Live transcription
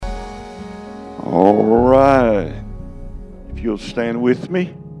All right. If you'll stand with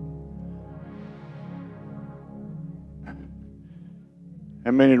me.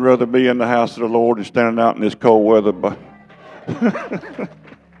 How many would rather be in the house of the Lord than standing out in this cold weather?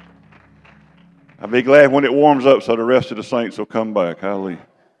 I'll be glad when it warms up so the rest of the saints will come back. Hallelujah.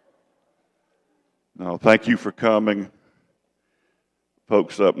 No, thank you for coming.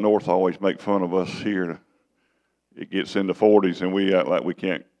 Folks up north always make fun of us here. It gets in the 40s and we act like we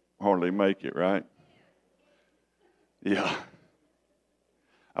can't hardly make it, right? Yeah.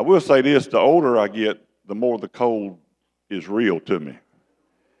 I will say this, the older I get, the more the cold is real to me.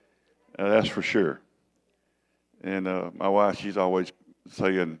 That's for sure. And my wife, she's always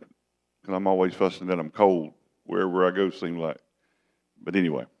saying, because I'm always fussing that I'm cold wherever I go, seems like. But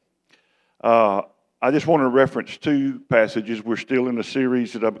anyway, I just want to reference two passages. We're still in the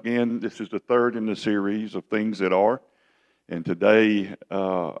series that I began. This is the third in the series of things that are. And today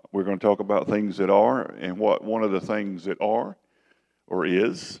we're going to talk about things that are, and what one of the things that are or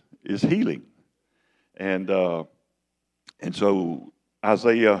is healing. And so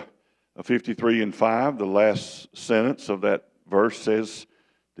Isaiah 53:5, the last sentence of that verse says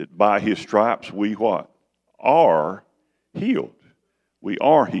that by his stripes we what? Are healed. We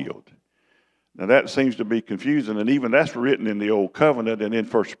are healed. Now that seems to be confusing, and even that's written in the Old Covenant, and in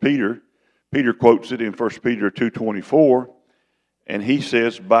 1 Peter. Peter quotes it in 1 Peter 2:24, and he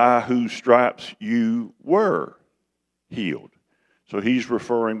says, by whose stripes you were healed. So he's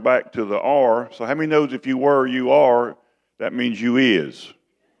referring back to the are. So how many knows if you were, you are, that means you is?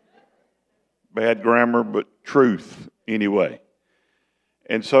 Bad grammar, but truth anyway.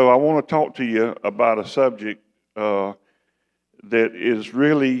 And so I want to talk to you about a subject that is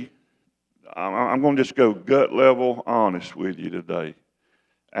really, I'm going to just go gut level honest with you today.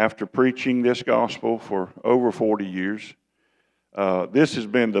 After preaching this gospel for over 40 years, this has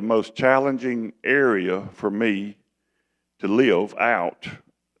been the most challenging area for me to live out,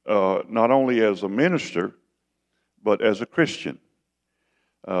 not only as a minister, but as a Christian.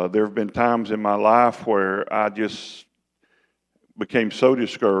 There have been times in my life where I just became so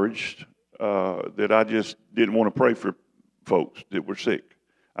discouraged that I just didn't want to pray for folks that were sick.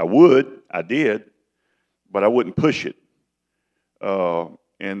 I did, but I wouldn't push it.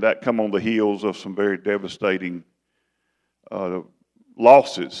 And that come on the heels of some very devastating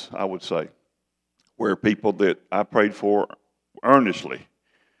losses, I would say, where people that I prayed for earnestly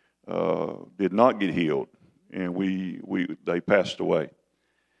did not get healed, and they passed away.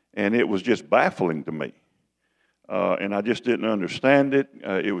 And it was just baffling to me. And I just didn't understand it.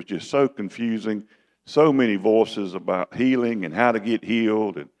 It was just so confusing. So many voices about healing and how to get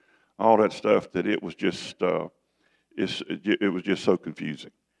healed and all that stuff that it was just it was just so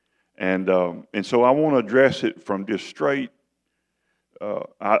confusing. And so I want to address it from just straight.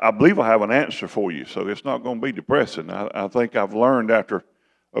 I believe I have an answer for you, so it's not going to be depressing. I think I've learned after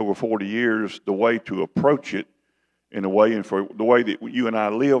over 40 years the way to approach it in a way, and for the way that you and I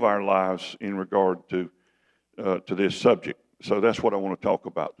live our lives in regard to this subject. So that's what I want to talk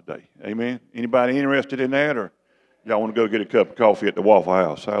about today. Amen. Anybody interested in that, or y'all want to go get a cup of coffee at the Waffle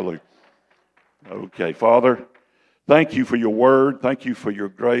House? Hallelujah. Okay, Father, thank you for your word. Thank you for your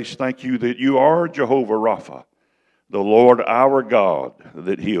grace. Thank you that you are Jehovah Rapha, the Lord our God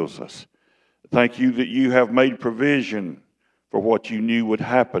that heals us. Thank you that you have made provision for what you knew would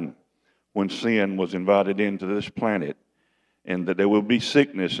happen when sin was invited into this planet, and that there will be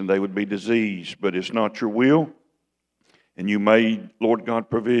sickness and there would be disease, but it's not your will. And you made, Lord God,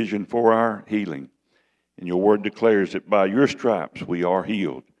 provision for our healing. And your word declares that by your stripes we are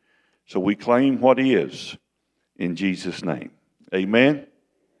healed. So we claim what is in Jesus' name. Amen.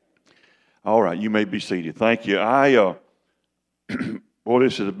 All right, you may be seated. Thank you. Boy,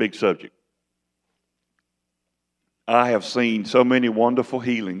 this is a big subject. I have seen so many wonderful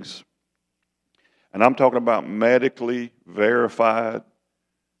healings, and I'm talking about medically verified,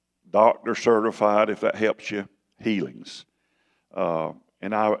 doctor certified, if that helps you, healings.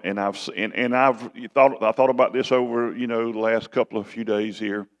 And I've thought about this over the last few days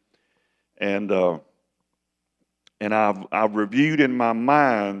here, and I've reviewed in my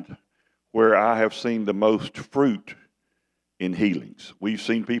mind where I have seen the most fruit in healings. We've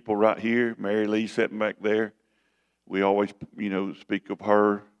seen people right here, Mary Lee sitting back there. We always, speak of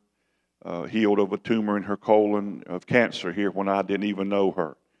her, healed of a tumor in her colon of cancer here when I didn't even know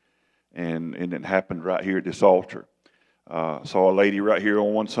her. And it happened right here at this altar. Saw a lady right here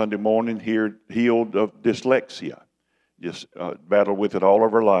on one Sunday morning here healed of dyslexia. Just battled with it all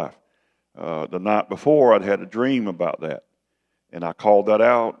of her life. The night before, I'd had a dream about that. And I called that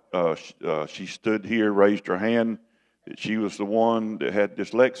out. She stood here, raised her hand, that she was the one that had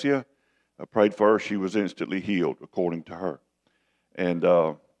dyslexia. I prayed for her. She was instantly healed, according to her, and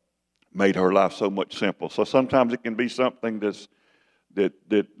made her life so much simpler. So sometimes it can be something that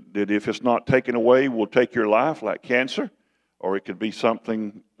if it's not taken away will take your life, like cancer, or it could be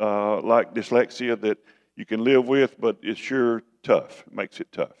something like dyslexia that you can live with, but it's sure tough. It makes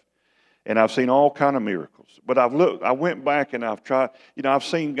it tough. And I've seen all kind of miracles. But I went back and I've tried, I've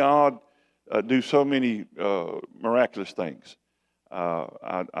seen God do so many miraculous things.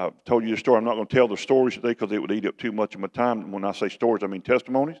 I've told you the story. I'm not going to tell the stories today because it would eat up too much of my time. When I say stories, I mean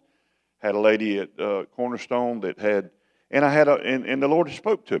testimonies. Had a lady at Cornerstone that had, and and the Lord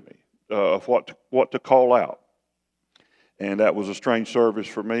spoke to me of what to call out. And that was a strange service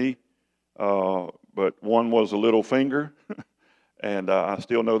for me. But one was a little finger. And I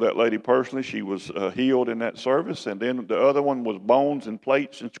still know that lady personally. She was healed in that service. And then the other one was bones and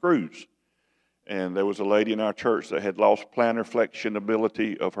plates and screws. And there was a lady in our church that had lost plantar flexion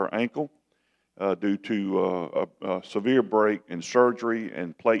ability of her ankle due to a severe break and surgery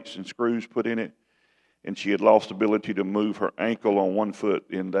and plates and screws put in it. And she had lost ability to move her ankle on one foot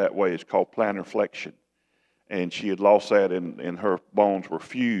in that way. It's called plantar flexion. And she had lost that, and her bones were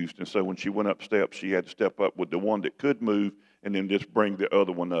fused. And so when she went up steps, she had to step up with the one that could move and then just bring the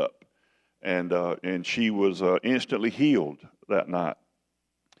other one up. And she was instantly healed that night.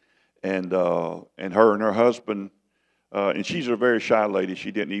 And her and her husband, and she's a very shy lady.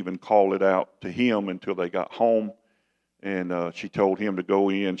 She didn't even call it out to him until they got home. And she told him to go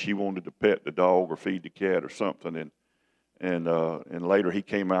in. She wanted to pet the dog or feed the cat or something. And later he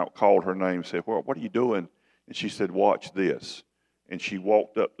came out, called her name, said, "Well, what are you doing?" And she said, "Watch this." And she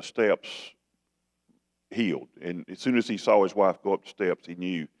walked up the steps healed. And as soon as he saw his wife go up the steps, he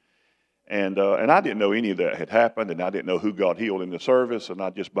knew. And I didn't know any of that had happened, and I didn't know who got healed in the service, and I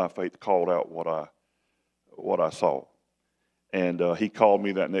just by faith called out what I saw. And he called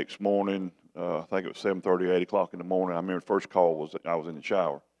me that next morning. I think it was 7:30 or 8 o'clock in the morning. I remember the first call was I was in the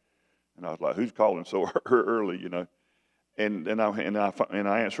shower, and I was like, "Who's calling so early?" And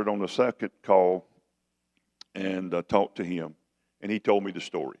I answered on the second call, and talked to him, and he told me the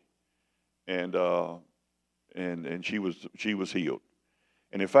story, and she was healed.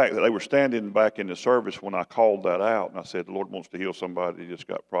 And in fact, they were standing back in the service when I called that out, and I said, "The Lord wants to heal somebody who just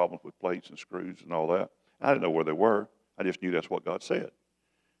got problems with plates and screws and all that." I didn't know where they were. I just knew that's what God said.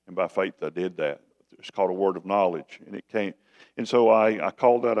 And by faith, I did that. It's called a word of knowledge, and it came. And so I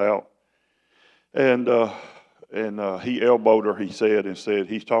called that out, and he elbowed her, he said,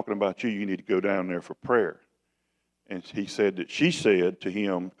 "He's talking about you. You need to go down there for prayer." And he said that she said to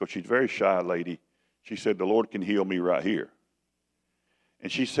him, because she's a very shy lady, she said, "The Lord can heal me right here."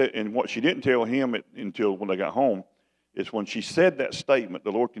 And she said, and what she didn't tell him until when they got home is when she said that statement,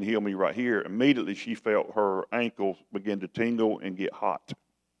 "The Lord can heal me right here," immediately she felt her ankles begin to tingle and get hot.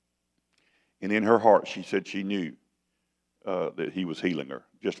 And in her heart, she said she knew that he was healing her,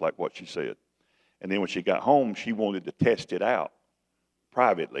 just like what she said. And then when she got home, she wanted to test it out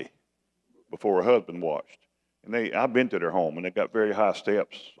privately before her husband watched. And I've been to their home, and they got very high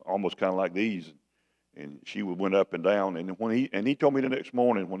steps, almost kind of like these. And she went up and down. And he told me the next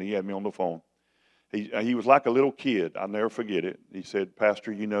morning when he had me on the phone, he was like a little kid. I'll never forget it. He said,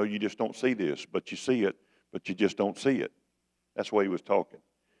 "Pastor, you just don't see this, but you see it, but you just don't see it." That's the way he was talking.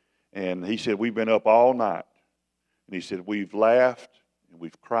 And he said, "We've been up all night." And he said, "We've laughed, and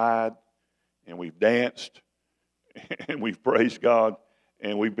we've cried, and we've danced, and we've praised God,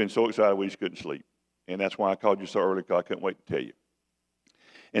 and we've been so excited we just couldn't sleep. And that's why I called you so early, because I couldn't wait to tell you."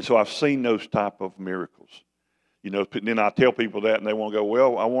 And so I've seen those type of miracles. Then I tell people that, and they want to go,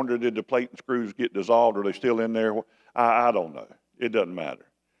 "Well, I wonder, did the plate and screws get dissolved? Are they still in there?" I don't know. It doesn't matter.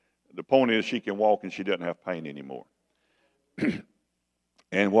 The point is she can walk, and she doesn't have pain anymore.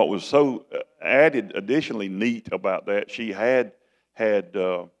 And what was so additionally neat about that, she had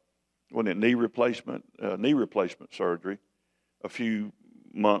knee replacement surgery a few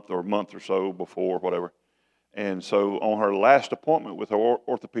month or so before, whatever. And so on her last appointment with her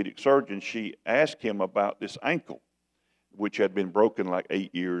orthopedic surgeon, she asked him about this ankle, which had been broken like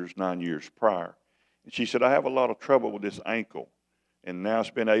 9 years prior. And she said, "I have a lot of trouble with this ankle, and now it's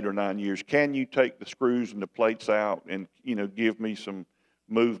been 8 or 9 years. Can you take the screws and the plates out and, give me some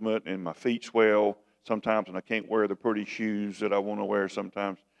movement? And my feet swell sometimes, and I can't wear the pretty shoes that I want to wear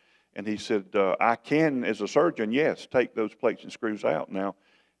sometimes." And he said, "I can, as a surgeon, yes, take those plates and screws out now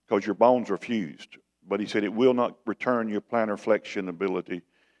because your bones are fused. But," he said, "it will not return your plantar flexion ability,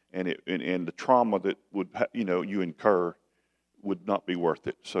 and the trauma that would you incur would not be worth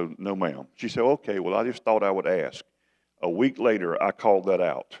it. So no, ma'am." She said, "Okay, well, I just thought I would ask." A week later, I called that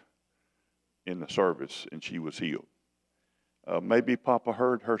out in the service, and she was healed. Maybe Papa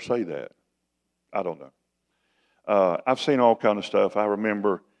heard her say that. I don't know. I've seen all kind of stuff. I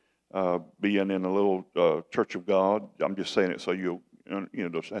remember being in a little Church of God. I'm just saying it so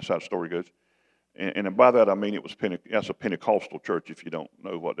that's how the story goes. And by that I mean that's a Pentecostal church, if you don't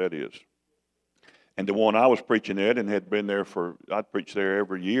know what that is. And the one I was preaching at and had been there I'd preach there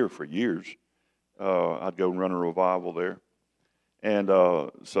every year for years. I'd go and run a revival there. And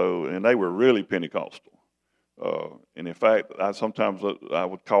and they were really Pentecostal. And in fact, sometimes I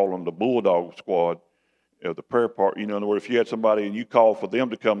would call them the Bulldog Squad of the prayer part. In other words, if you had somebody and you called for them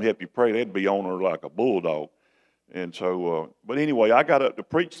to come help you pray, they'd be on her like a bulldog. And so, but anyway, I got up to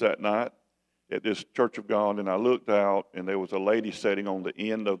preach that night at this Church of God, and I looked out, and there was a lady sitting on the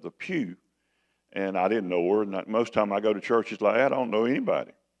end of the pew, and I didn't know her. And most time I go to churches like that, I don't know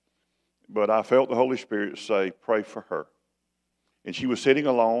anybody. But I felt the Holy Spirit say, pray for her. And she was sitting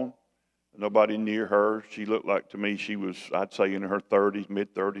alone, nobody near her. She looked like to me she was, I'd say, in her 30s,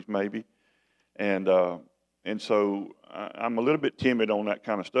 mid-30s maybe. And so I'm a little bit timid on that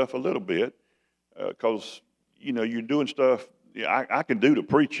kind of stuff, a little bit, because, you're doing stuff. Yeah, I can do the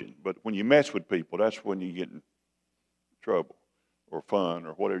preaching, but when you mess with people, that's when you get in trouble or fun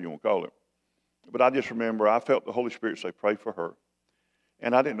or whatever you want to call it. But I just remember I felt the Holy Spirit say, pray for her.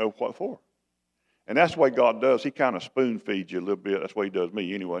 And I didn't know what for. And that's the way God does. He kind of spoon feeds you a little bit. That's the way he does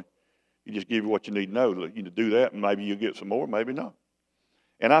me anyway. He just gives you what you need to know. You need to do that, and maybe you'll get some more, maybe not.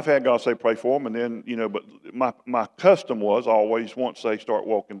 And I've had God say, pray for them. And then, but my custom was always, once they start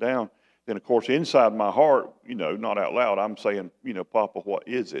walking down, then, of course, inside my heart, not out loud, I'm saying, Papa, what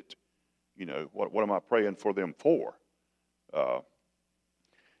is it? What am I praying for them for? So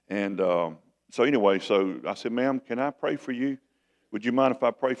anyway, so I said, ma'am, can I pray for you? Would you mind if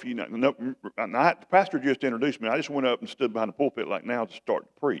I pray for you? No, the pastor just introduced me. I just went up and stood behind the pulpit like now to start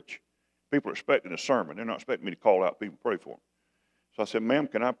to preach. People are expecting a sermon. They're not expecting me to call out people and pray for them. So I said, ma'am,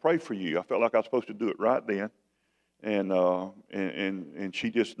 can I pray for you? I felt like I was supposed to do it right then. And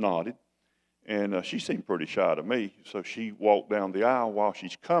she just nodded. And she seemed pretty shy to me. So she walked down the aisle. While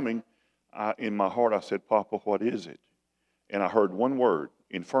she's coming, in my heart I said, Papa, what is it? And I heard one word,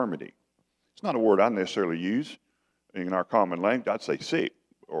 infirmity. It's not a word I necessarily use in our common language. I'd say sick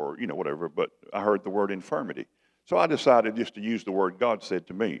or, whatever. But I heard the word infirmity. So I decided just to use the word God said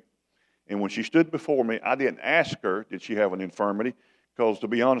to me. And when she stood before me, I didn't ask her, did she have an infirmity? Because to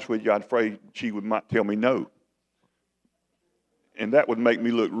be honest with you, I'm afraid she might tell me no. And that would make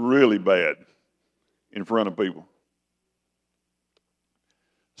me look really bad in front of people.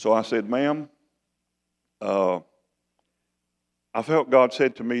 So I said, ma'am, I felt God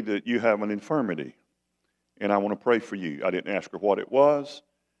said to me that you have an infirmity, and I want to pray for you. I didn't ask her what it was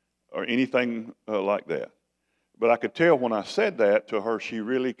or anything like that. But I could tell when I said that to her, she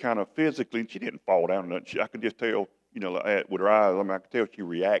really kind of physically, she didn't fall down or nothing. I could just tell, with her eyes, I could tell she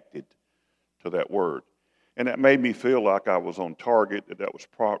reacted to that word. And that made me feel like I was on target, that was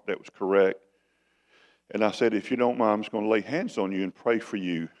correct. And I said, if you don't mind, I'm just going to lay hands on you and pray for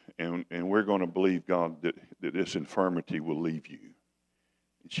you, and we're going to believe, God, that this infirmity will leave you.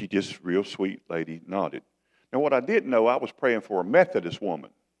 And she just, real sweet lady, nodded. Now, what I didn't know, I was praying for a Methodist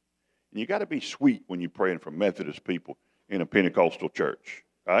woman. And you got to be sweet when you're praying for Methodist people in a Pentecostal church,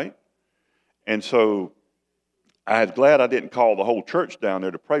 right? And so I was glad I didn't call the whole church down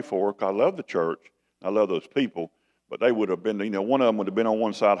there to pray for her, because I love the church. I love those people. But they would have been, one of them would have been on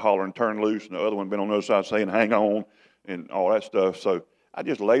one side hollering, turn loose, and the other one been on the other side saying, hang on, and all that stuff. So I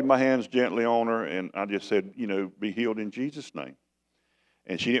just laid my hands gently on her, and I just said, be healed in Jesus' name.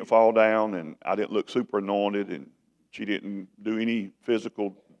 And she didn't fall down, and I didn't look super anointed, and she didn't do any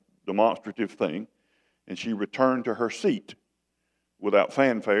physical demonstrative thing. And she returned to her seat without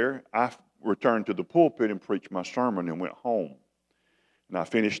fanfare. I returned to the pulpit and preached my sermon and went home. And I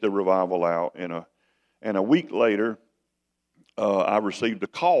finished the revival out, and a week later, I received a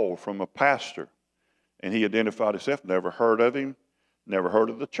call from a pastor, and he identified himself. Never heard of him, never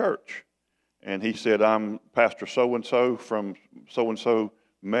heard of the church. And he said, I'm Pastor so-and-so from so-and-so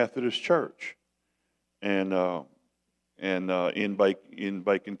Methodist Church, and in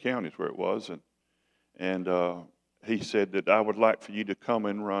Bacon County is where it was. And he said that I would like for you to come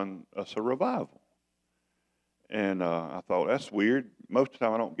and run us a revival. And I thought, that's weird. Most of the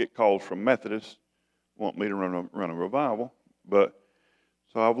time I don't get calls from Methodists want me to run a revival. But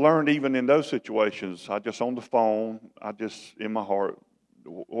so I've learned even in those situations, I just on the phone, I just in my heart,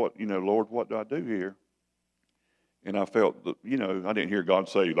 Lord, what do I do here? And I felt that, I didn't hear God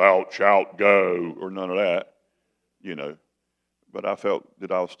say, thou shalt go, or none of that, but I felt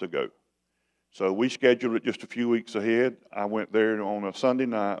that I was to go. So we scheduled it just a few weeks ahead. I went there on a Sunday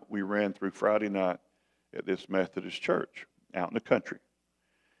night. We ran through Friday night at this Methodist church out in the country.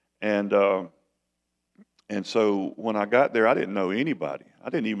 And And so when I got there, I didn't know anybody. I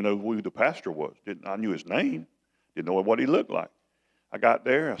didn't even know who the pastor was. I knew his name. Didn't know what he looked like. I got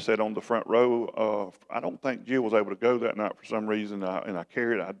there. I sat on the front row. I don't think Jill was able to go that night for some reason. I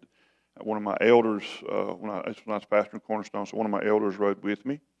carried one of my elders when I was pastoring Cornerstone. So one of my elders rode with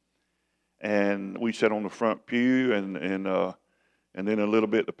me, and we sat on the front pew. And then a little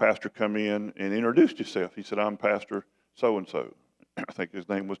bit, the pastor come in and introduced himself. He said, "I'm Pastor so and so." I think his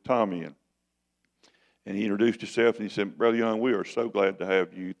name was Tommy. And he introduced himself, and he said, "Brother Young, we are so glad to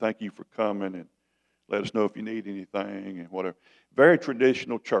have you. Thank you for coming, and let us know if you need anything and whatever." Very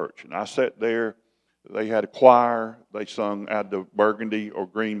traditional church. And I sat there. They had a choir. They sung out the burgundy or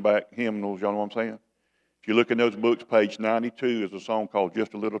greenback hymnals. Y'all know what I'm saying? If you look in those books, page 92 is a song called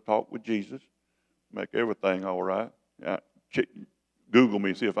 "Just a Little Talk with Jesus." Make everything all right. Google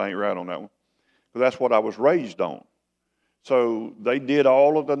me, see if I ain't right on that one. Because that's what I was raised on. So they did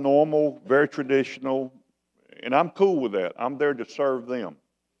all of the normal, very traditional, and I'm cool with that. I'm there to serve them.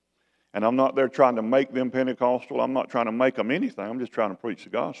 And I'm not there trying to make them Pentecostal. I'm not trying to make them anything. I'm just trying to preach the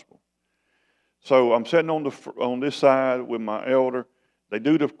gospel. So I'm sitting on this side with my elder. They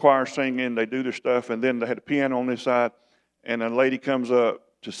do the choir singing. They do their stuff. And then they had a piano on this side. And a lady comes up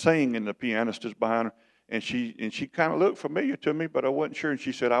to sing, and the pianist is behind her. And she kind of looked familiar to me, but I wasn't sure. And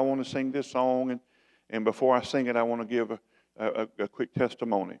she said, "I want to sing this song. And before I sing it, I want to give a quick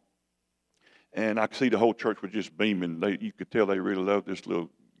testimony." And I could see the whole church was just beaming. You could tell they really loved this little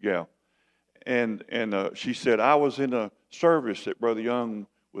gal. And she said, "I was in a service that Brother Young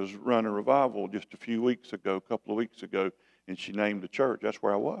was running revival just a couple of weeks ago, and she named the church. That's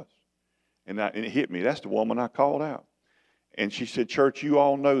where I was." And it hit me. That's the woman I called out. And she said, "Church, you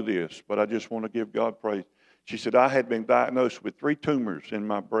all know this, but I just want to give God praise." She said, "I had been diagnosed with 3 tumors in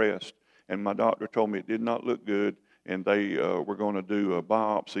my breast, and my doctor told me it did not look good, and they were going to do a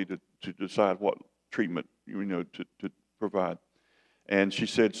biopsy to decide what treatment to provide." And she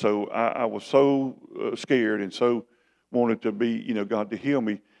said, "So I was so scared and so wanted to be, God to heal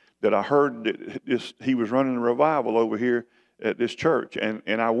me, that I heard that he was running a revival over here at this church,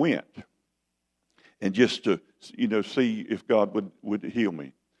 and I went, and just to see if God would heal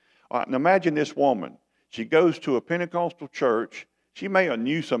me." All right, now imagine this woman. She goes to a Pentecostal church. She may have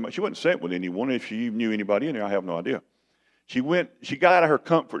knew somebody. She wasn't sent with anyone. If she even knew anybody in there, I have no idea. She got out of her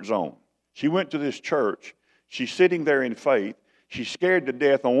comfort zone. She went to this church. She's sitting there in faith. She's scared to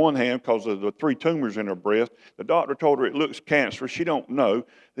death on one hand because of the 3 tumors in her breast. The doctor told her it looks cancerous. She don't know.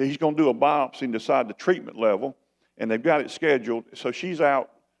 He's going to do a biopsy and decide the treatment level, and they've got it scheduled. So she's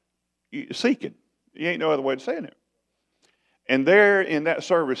out seeking. There ain't no other way to say it. And there in that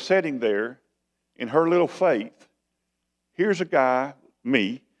service, sitting there in her little faith, here's a guy,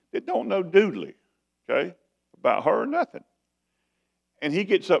 me, that don't know doodly, okay, about her or nothing. And he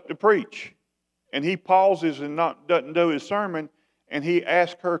gets up to preach. And he pauses and doesn't do his sermon, and he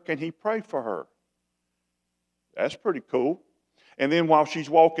asks her, can he pray for her? That's pretty cool. And then while she's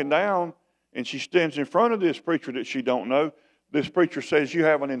walking down and she stands in front of this preacher that she don't know, this preacher says, "You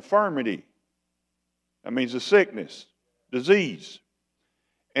have an infirmity." That means a sickness, disease.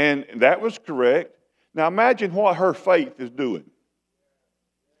 And that was correct. Now imagine what her faith is doing.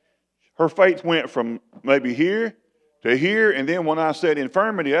 Her faith went from maybe here to here, and then when I said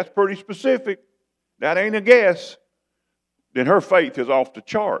infirmity, that's pretty specific. That ain't a guess. Then her faith is off the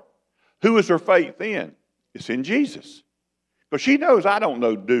chart. Who is her faith in? It's in Jesus. Because she knows I don't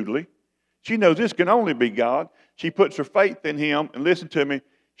know doodly. She knows this can only be God. She puts her faith in him, and listen to me,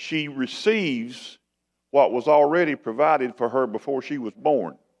 she receives what was already provided for her before she was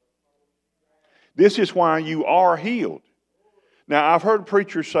born. This is why you are healed. Now, I've heard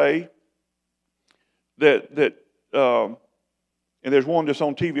preachers say that and there's one that's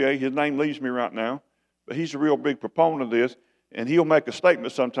on TVA, his name leaves me right now, but he's a real big proponent of this, and he'll make a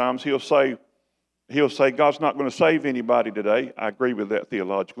statement sometimes. He'll say, God's not going to save anybody today. I agree with that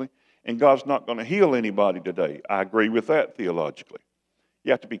theologically. And God's not going to heal anybody today. I agree with that theologically.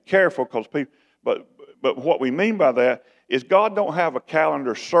 You have to be careful because people, but what we mean by that is God don't have a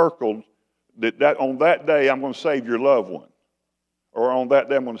calendar circled that on that day I'm going to save your loved one, or on that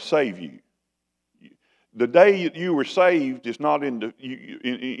day I'm going to save you. The day you were saved is not in the,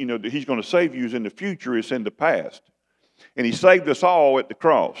 he's going to save you is in the future, it's in the past. And he saved us all at the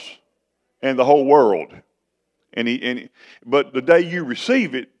cross and the whole world. But the day you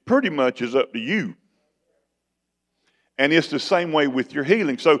receive it pretty much is up to you. And it's the same way with your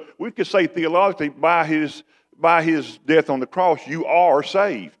healing. So we could say theologically, by his death on the cross, you are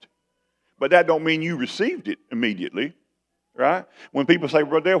saved. But that don't mean you received it immediately. Right? When people say,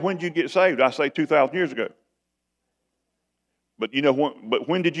 "Brother, when did you get saved?" I say 2,000 years ago. But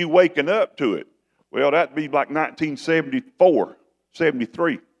when did you waken up to it? Well, that'd be like 1974,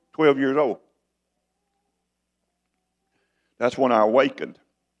 73, 12 years old. That's when I awakened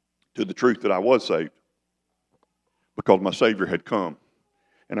to the truth that I was saved, because my Savior had come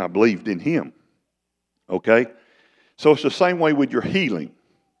and I believed in Him. Okay? So it's the same way with your healing.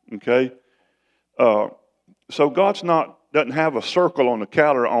 Okay? So God's doesn't have a circle on the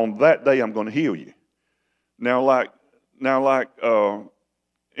calendar on that day I'm going to heal you.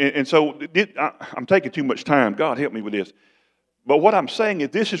 And so I'm taking too much time. God help me with this. But what I'm saying is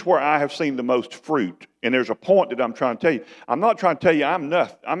this is where I have seen the most fruit. And there's a point that I'm trying to tell you. I'm not trying to tell you I'm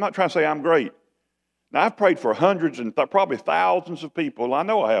nothing. I'm not trying to say I'm great. Now, I've prayed for hundreds and probably thousands of people. I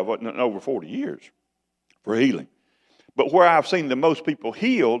know I have in over 40 years for healing. But where I've seen the most people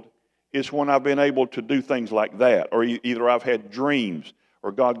healed is when I've been able to do things like that. Or either I've had dreams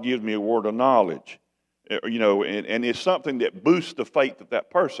or God gives me a word of knowledge. And it's something that boosts the faith of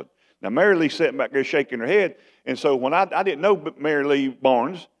that person. Now, Mary Lee sitting back there shaking her head. And so when I didn't know Mary Lee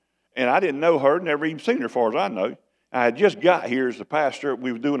Barnes, and I didn't know her, never even seen her as far as I know. I had just got here as the pastor.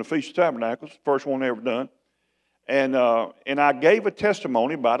 We were doing a Feast of Tabernacles, first one ever done. And I gave a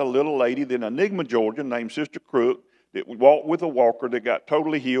testimony about a little lady in Enigma, Georgia, named Sister Crook, that walked with a walker that got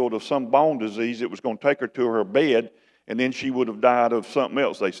totally healed of some bone disease that was going to take her to her bed, and then she would have died of something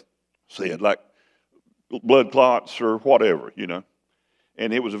else, they said, like blood clots or whatever,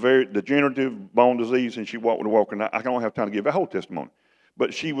 And it was a very degenerative bone disease, and she walked with a walker. And I don't have time to give a whole testimony.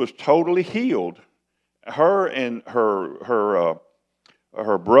 But she was totally healed. Her and her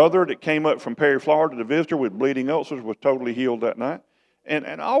brother that came up from Perry, Florida to visit her with bleeding ulcers was totally healed that night.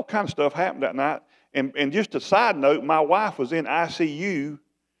 And all kinds of stuff happened that night. And just a side note, my wife was in ICU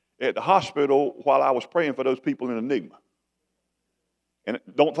at the hospital while I was praying for those people in Enigma. And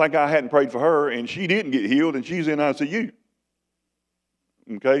don't think I hadn't prayed for her, and she didn't get healed, and she's in ICU.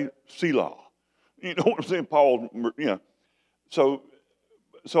 Okay? Selah. You know what I'm saying? Paul, So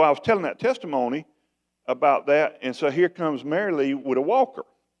I was telling that testimony about that, and so here comes Mary Lee with a walker.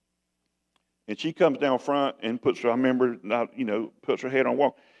 And she comes down front and puts her head on a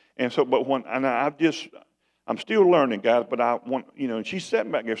walker. And so, I'm still learning, guys, but I want, and she's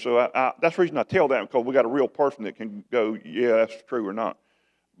sitting back there. So that's the reason I tell that, because we got a real person that can go, yeah, that's true or not.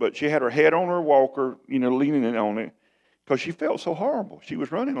 But she had her head on her walker, leaning on it, because she felt so horrible. She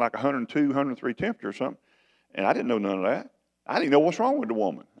was running like 102, 103 temperature or something. And I didn't know none of that. I didn't know what's wrong with the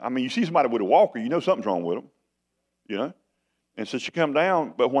woman. I mean, you see somebody with a walker, you know something's wrong with them, And so she come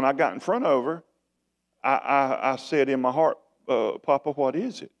down, but when I got in front of her, I said in my heart, Papa, what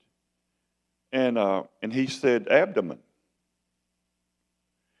is it? And he said, abdomen.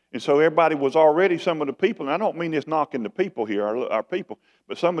 And so everybody was already, some of the people, and I don't mean this knocking the people here, our people,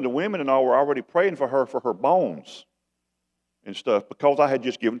 but some of the women and all were already praying for her bones and stuff, because I had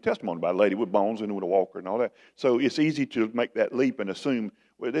just given testimony about a lady with bones and with a walker and all that. So it's easy to make that leap and assume,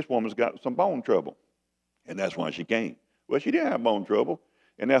 well, this woman's got some bone trouble. And that's why she came. Well, she didn't have bone trouble,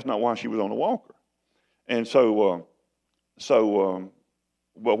 and that's not why she was on the walker. And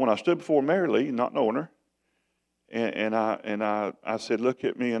but when I stood before Mary Lee, not knowing her, and I said, look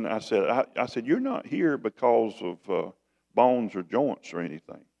at me, and I said, you're not here because of bones or joints or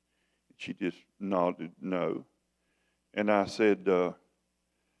anything. She just nodded no. And I said, the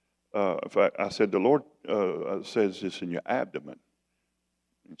Lord says this in your abdomen.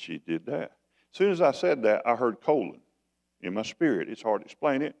 And she did that. As soon as I said that, I heard colon in my spirit. It's hard to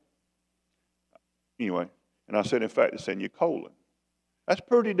explain it. Anyway, and I said, in fact, it's in your colon. That's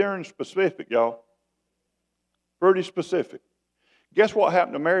pretty darn specific, y'all. Pretty specific. Guess what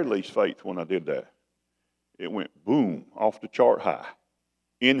happened to Mary Lee's faith when I did that? It went boom, off the chart high.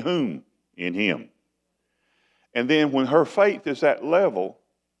 In whom? In Him. And then when her faith is at level,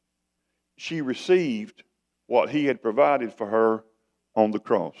 she received what He had provided for her on the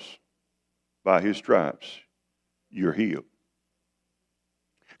cross. By His stripes, you're healed.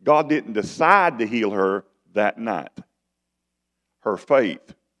 God didn't decide to heal her that night. Her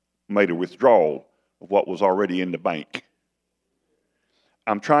faith made a withdrawal of what was already in the bank.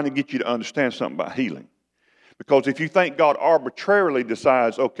 I'm trying to get you to understand something about healing. Because if you think God arbitrarily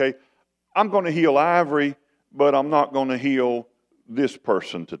decides, okay, I'm going to heal Ivory, but I'm not going to heal this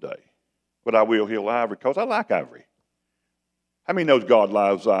person today. But I will heal Ivory because I like Ivory. How many knows God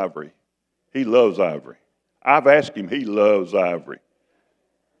loves Ivory? He loves Ivory. I've asked Him, He loves Ivory.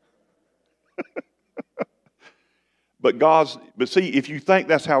 But see, if you think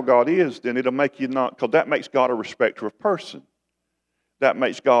that's how God is, then it'll make you not, because that makes God a respecter of person. That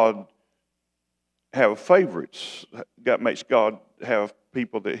makes God have favorites. That makes God have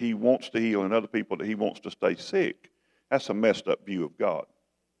people that He wants to heal and other people that He wants to stay sick. That's a messed up view of God.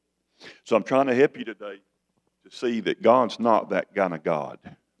 So I'm trying to help you today to see that God's not that kind of God,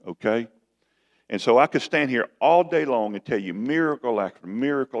 okay? And so I could stand here all day long and tell you miracle after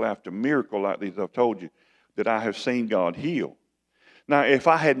miracle after miracle like these I've told you that I have seen God heal. Now, if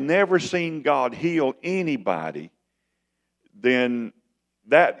I had never seen God heal anybody, then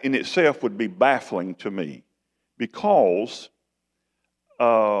that in itself would be baffling to me because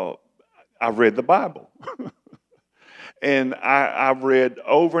I've read the Bible. And I've read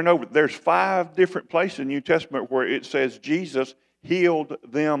over and over. There's 5 different places in the New Testament where it says Jesus healed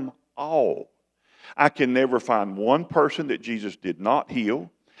them all. I can never find one person that Jesus did not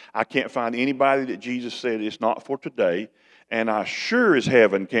heal. I can't find anybody that Jesus said it's not for today. And I sure as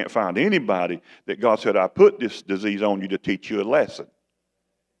heaven can't find anybody that God said, I put this disease on you to teach you a lesson.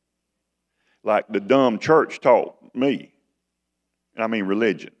 Like the dumb church taught me. I mean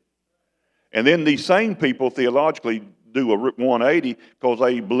religion. And then these same people theologically do a 180 because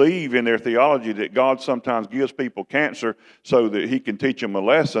they believe in their theology that God sometimes gives people cancer so that he can teach them a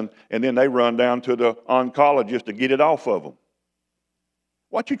lesson, and then they run down to the oncologist to get it off of them.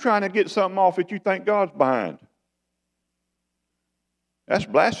 What you trying to get something off that you think God's behind? That's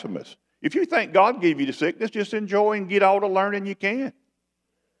blasphemous. If you think God gave you the sickness, just enjoy and get all the learning you can.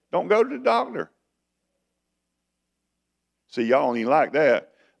 Don't go to the doctor. See, y'all ain't like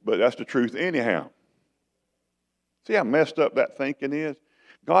that, but that's the truth anyhow. See how messed up that thinking is?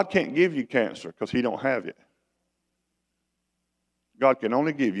 God can't give you cancer because he don't have it. God can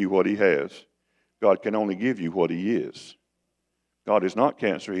only give you what he has. God can only give you what he is. God is not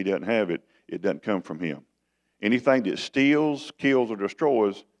cancer. He doesn't have it. It doesn't come from him. Anything that steals, kills, or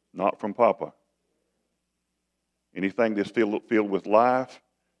destroys, not from Papa. Anything that's filled with life,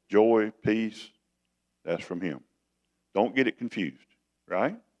 joy, peace, that's from him. Don't get it confused,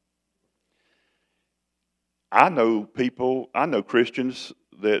 right? I know Christians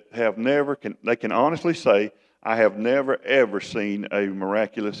that have never, they can honestly say, I have never ever seen a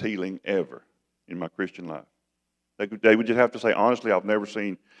miraculous healing ever in my Christian life. They would just have to say, honestly,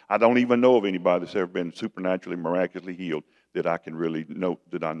 I don't even know of anybody that's ever been supernaturally, miraculously healed that I can really know,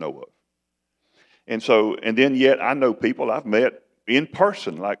 that I know of. And then yet I know people I've met in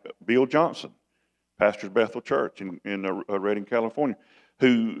person, like Bill Johnson, pastor of Bethel Church in Redding, California,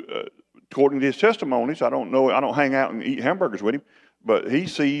 who, according to his testimonies, I don't hang out and eat hamburgers with him, but he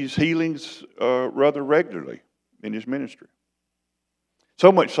sees healings rather regularly in his ministry.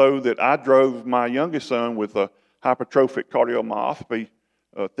 So much so that I drove my youngest son with a hypertrophic cardiomyopathy,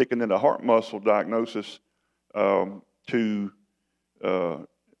 thickening the heart muscle diagnosis as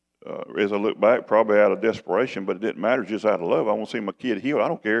I look back, probably out of desperation, but it didn't matter, just out of love. I want to see my kid healed. I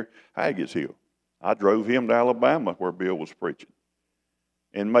don't care how he gets healed. I drove him to Alabama where Bill was preaching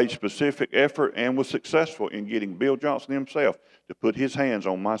and made specific effort and was successful in getting Bill Johnson himself to put his hands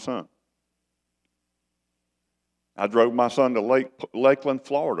on my son. I drove my son to Lakeland,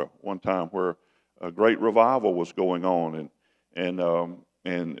 Florida one time where a great revival was going on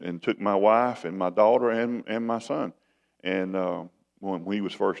and took my wife and my daughter and my son when he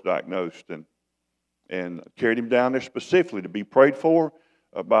was first diagnosed and carried him down there specifically to be prayed for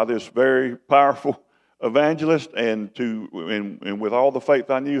by this very powerful evangelist and with all the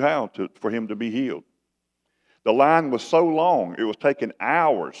faith I knew how for him to be healed. The line was so long, it was taking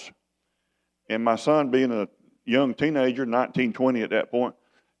hours. And my son, being a young teenager, 19, 20 at that point,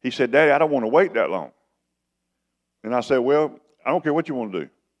 he said, Daddy, I don't want to wait that long. And I said, well, I don't care what you want to do.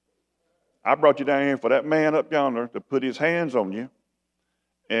 I brought you down here for that man up yonder to put his hands on you.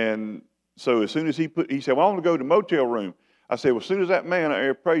 And so as soon as he said, well, I want to go to the motel room. I said, well, as soon as that man out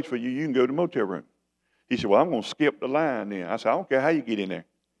there prays for you, you can go to the motel room. He said, well, I'm going to skip the line then. I said, I don't care how you get in there.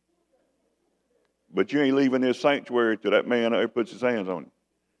 But you ain't leaving this sanctuary till that man out there puts his hands on you.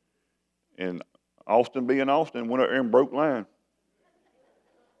 And Austin being Austin, went up there and broke line.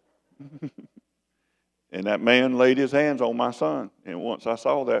 And that man laid his hands on my son. And once I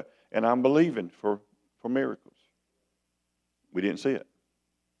saw that, and I'm believing for miracles. We didn't see it.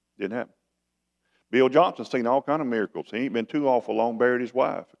 Didn't happen. Bill Johnson's seen all kind of miracles. He ain't been too awful long buried his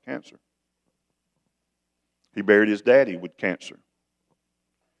wife with cancer. He buried his daddy with cancer.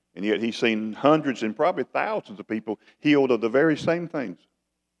 And yet he's seen hundreds and probably thousands of people healed of the very same things.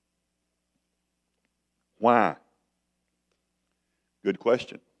 Why? Good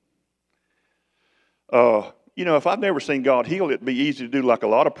question. If I've never seen God heal, it'd be easy to do like a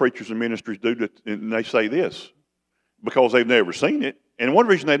lot of preachers and ministries do, and they say this, because they've never seen it. And one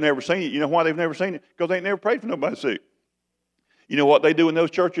reason they've never seen it, you know why they've never seen it? Because they ain't never prayed for nobody sick. You know what they do in those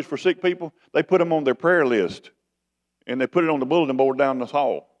churches for sick people? They put them on their prayer list, and they put it on the bulletin board down this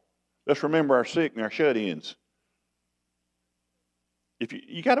hall. Let's remember our sick and our shut-ins. If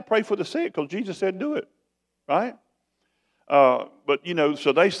you got to pray for the sick because Jesus said do it, right? But,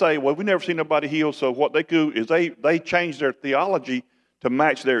 so they say, well, we've never seen nobody healed, so what they do is they change their theology to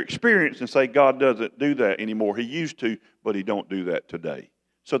match their experience and say God doesn't do that anymore. He used to, but he don't do that today.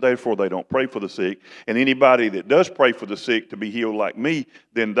 So therefore, they don't pray for the sick. And anybody that does pray for the sick to be healed like me,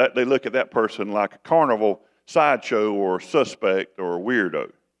 then they look at that person like a carnival sideshow or a suspect or a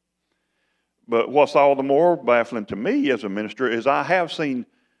weirdo. But what's all the more baffling to me as a minister is I have seen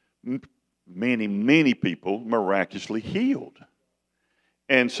many, many people miraculously healed.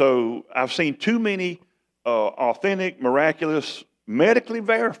 And so I've seen too many authentic, miraculous, medically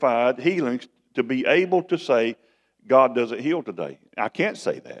verified healings to be able to say God doesn't heal today. I can't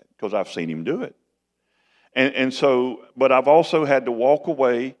say that because I've seen him do it. And so, but I've also had to walk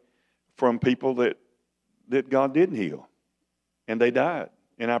away from people that God didn't heal. And they died.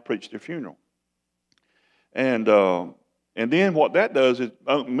 And I preached their funeral. And then what that does is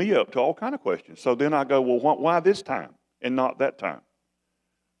open me up to all kind of questions. So then I go, well, why this time and not that time?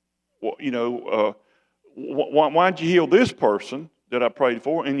 Well, why'd you heal this person that I prayed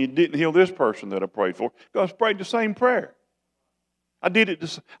for and you didn't heal this person that I prayed for? Because I prayed the same prayer. I did it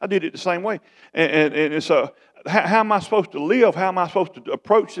the same way. And so how am I supposed to live? How am I supposed to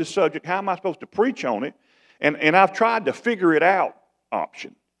approach this subject? How am I supposed to preach on it? And I've tried to figure it out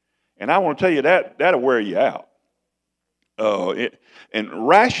option. And I want to tell you that'll wear you out. And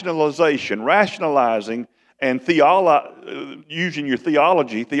rationalizing, and using your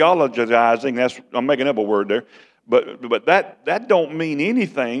theologizing, I'm making up a word there, but that don't mean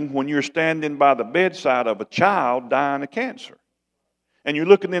anything when you're standing by the bedside of a child dying of cancer. And you're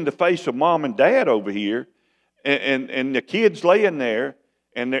looking in the face of mom and dad over here, and the kid's laying there,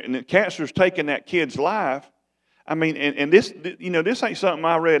 and the cancer's taking that kid's life. I mean, and this ain't something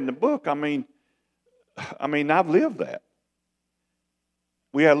I read in the book. I mean, I've lived that.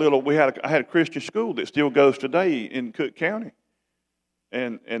 I had a Christian school that still goes today in Cook County,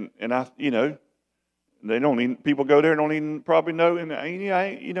 and I, they don't even, people go there and don't even probably know, and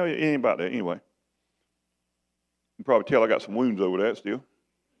anything about that anyway. You can probably tell I got some wounds over that still.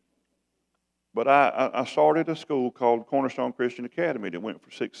 But I started a school called Cornerstone Christian Academy that went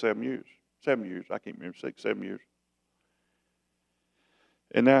for 7 years. I can't remember, 7 years.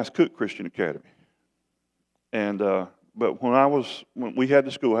 And now it's Cook Christian Academy. And but when we had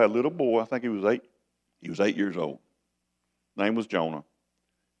the school, I had a little boy. I think he was 8. He was 8 years old. His name was Jonah,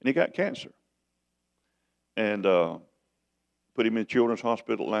 and he got cancer. And put him in Children's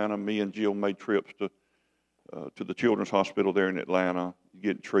Hospital Atlanta. Me and Jill made trips to the Children's Hospital there in Atlanta,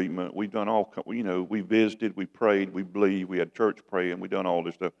 getting treatment. We've done we visited, we prayed, we believed, we had church praying, we done all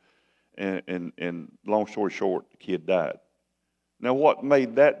this stuff. And long story short, the kid died. Now, what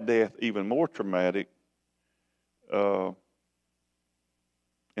made that death even more traumatic? And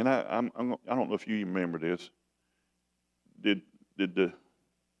I don't know if you even remember this. Did the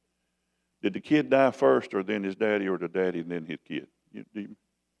kid die first, or then his daddy, or the daddy and then his kid?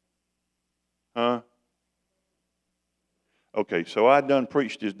 Huh? Okay, so I done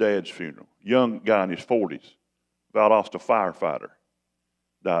preached his dad's funeral. Young guy in his 40s, Valdosta firefighter,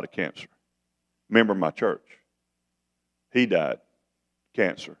 died of cancer. Member of my church. He died,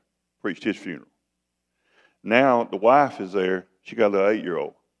 cancer. Preached his funeral. Now the wife is there. She got a little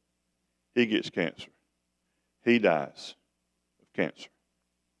 8-year-old. He gets cancer. He dies of cancer.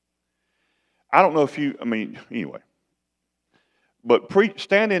 I don't know if anyway. But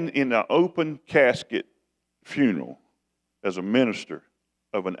standing in an open casket funeral as a minister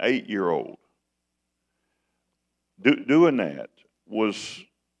of an 8-year-old, doing that was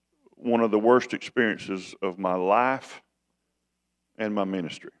one of the worst experiences of my life and my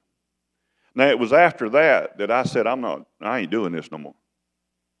ministry. Now, it was after that I said, I ain't doing this no more.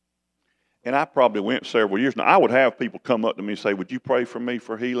 And I probably went several years. Now, I would have people come up to me and say, would you pray for me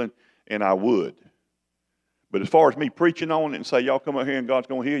for healing? And I would. But as far as me preaching on it and say, y'all come up here and God's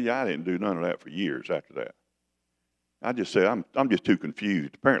going to heal you, I didn't do none of that for years after that. I just said, I'm just too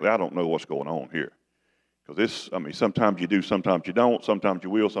confused. Apparently, I don't know what's going on here. Because sometimes you do, sometimes you don't, sometimes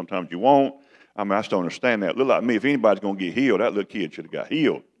you will, sometimes you won't. I just don't understand that. Look like me, if anybody's going to get healed, that little kid should have got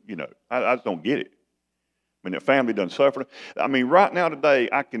healed. I just don't get it. That family done suffered. Right now today,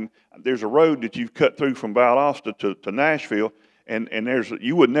 there's a road that you've cut through from Valdosta to Nashville, and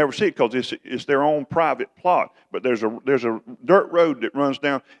you would never see it because it's their own private plot. But there's a dirt road that runs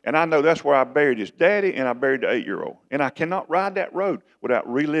down, and I know that's where I buried his daddy and I buried the 8-year-old. And I cannot ride that road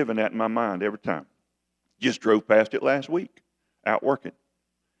without reliving that in my mind every time. Just drove past it last week, out working.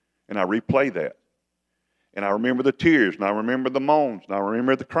 And I replay that. And I remember the tears, and I remember the moans, and I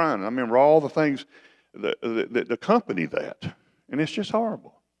remember the crying. And I remember all the things that accompany that. And it's just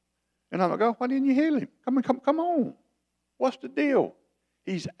horrible. And I'm like, oh, why didn't you heal him? Come on. What's the deal?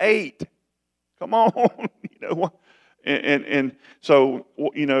 He's 8. Come on. You know what? And so,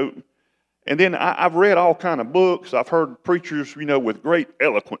 you know, and then I've read all kind of books. I've heard preachers, you know, with great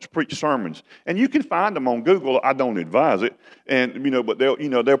eloquence preach sermons. And you can find them on Google. I don't advise it. And, you know, but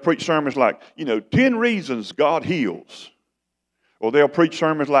they'll preach sermons like, 10 reasons God heals. Or they'll preach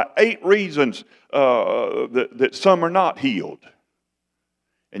sermons like 8 reasons that some are not healed.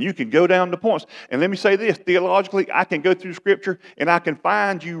 And you can go down to points. And let me say this, theologically, I can go through Scripture and I can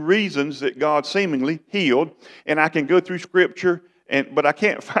find you reasons that God seemingly healed. And I can go through Scripture, but I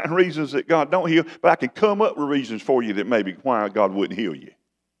can't find reasons that God don't heal. But I can come up with reasons for you that maybe why God wouldn't heal you.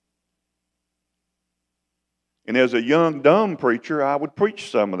 And as a young, dumb preacher, I would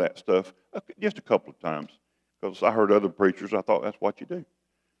preach some of that stuff just a couple of times. Because I heard other preachers, I thought that's what you do.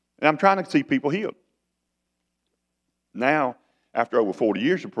 And I'm trying to see people healed. Now, after over 40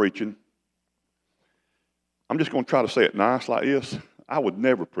 years of preaching, I'm just going to try to say it nice like this. I would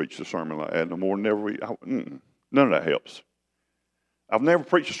never preach a sermon like that no more. None of that helps. I've never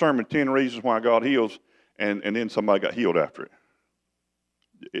preached a sermon, 10 reasons why God heals, and then somebody got healed after it.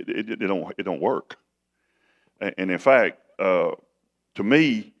 It don't work. And in fact, to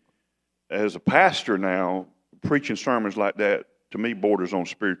me, as a pastor now, preaching sermons like that, to me, borders on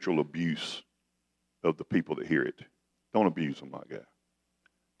spiritual abuse of the people that hear it. Don't abuse them like that.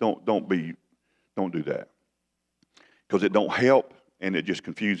 Don't do that. Because it don't help and it just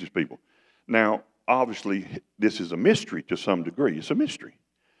confuses people. Now, obviously, this is a mystery to some degree. It's a mystery.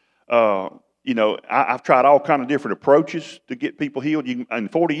 I've tried all kind of different approaches to get people healed. In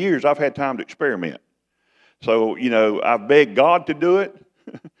 40 years, I've had time to experiment. So, I've begged God to do it.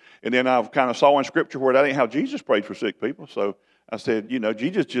 And then I've kind of saw in Scripture where that ain't how Jesus prayed for sick people. So I said,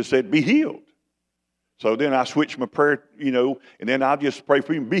 Jesus just said, be healed. So then I switched my prayer, and then I just pray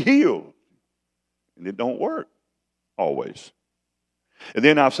for him, be healed. And it don't work always. And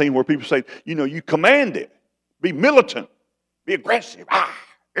then I've seen where people say, you command it. Be militant. Be aggressive.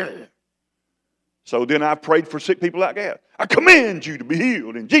 So then I prayed for sick people like that. I command you to be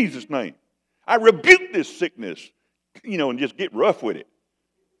healed in Jesus' name. I rebuke this sickness, and just get rough with it.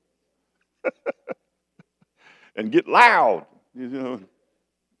 And get loud, and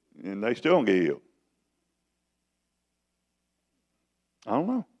they still don't get healed. I don't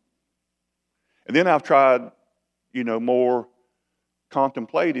know. And then I've tried, more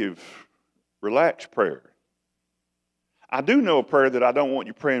contemplative, relaxed prayer. I do know a prayer that I don't want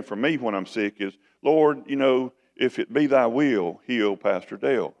you praying for me when I'm sick is, Lord, if it be thy will, heal Pastor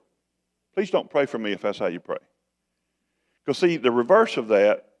Dale. Please don't pray for me if that's how you pray. Because see, the reverse of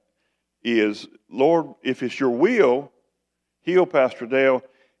that is, Lord, if it's your will, heal Pastor Dale.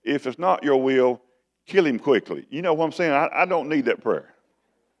 If it's not your will, kill him quickly. You know what I'm saying? I don't need that prayer.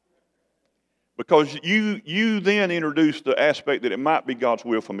 Because you then introduce the aspect that it might be God's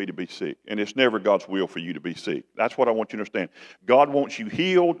will for me to be sick. And it's never God's will for you to be sick. That's what I want you to understand. God wants you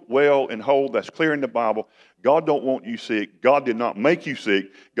healed, well, and whole. That's clear in the Bible. God don't want you sick. God did not make you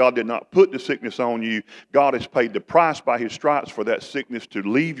sick. God did not put the sickness on you. God has paid the price by his stripes for that sickness to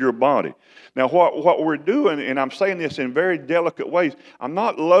leave your body. Now, what we're doing, and I'm saying this in very delicate ways, I'm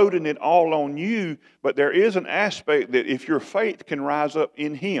not loading it all on you, but there is an aspect that if your faith can rise up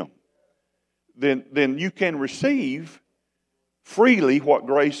in him, then you can receive freely what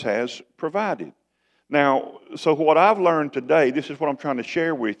grace has provided. Now, so what I've learned today, this is what I'm trying to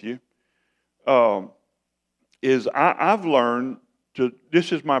share with you, is I've learned to,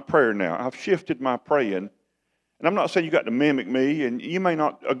 this is my prayer now. I've shifted my praying. And I'm not saying you got to mimic me, and you may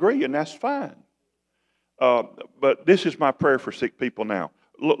not agree, and that's fine. But this is my prayer for sick people now.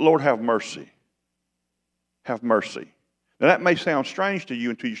 Lord, have mercy. Have mercy. Now, that may sound strange to you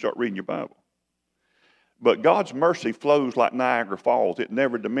until you start reading your Bible. But God's mercy flows like Niagara Falls. It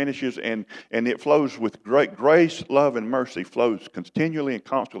never diminishes, and it flows with great grace, love, and mercy flows continually and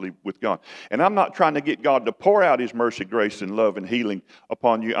constantly with God. And I'm not trying to get God to pour out his mercy, grace, and love and healing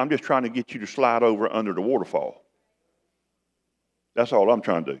upon you. I'm just trying to get you to slide over under the waterfall. That's all I'm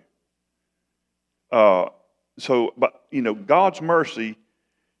trying to do. But God's mercy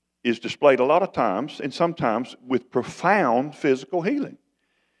is displayed a lot of times, and sometimes with profound physical healing.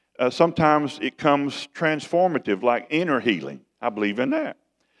 Sometimes it comes transformative, like inner healing. I believe in that.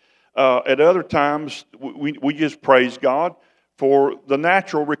 At other times, we just praise God for the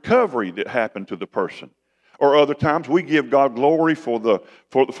natural recovery that happened to the person. Or other times, we give God glory for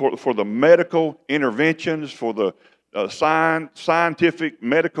the medical interventions, for the scientific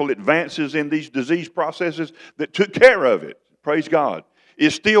medical advances in these disease processes that took care of it. Praise God.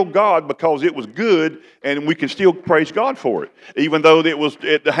 It's still God because it was good, and we can still praise God for it, even though it was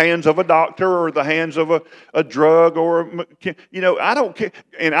at the hands of a doctor or the hands of a drug or, I don't care.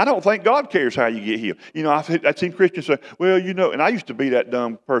 And I don't think God cares how you get healed. I've seen Christians say, well, and I used to be that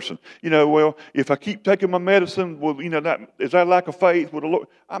dumb person. Well, if I keep taking my medicine, well, is that lack of faith with the Lord?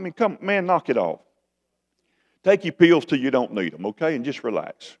 I mean, come, man, knock it off. Take your pills till you don't need them, okay, and just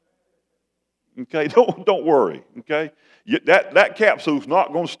relax. Okay, don't worry. Okay, that capsule's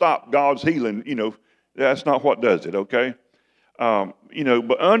not going to stop God's healing. That's not what does it. Okay,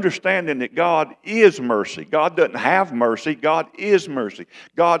 but understanding that God is mercy. God doesn't have mercy. God is mercy.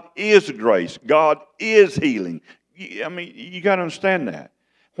 God is grace. God is healing. I mean, you got to understand that.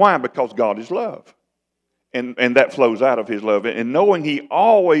 Why? Because God is love, and that flows out of His love. And knowing He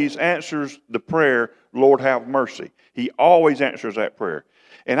always answers the prayer, Lord, have mercy. He always answers that prayer.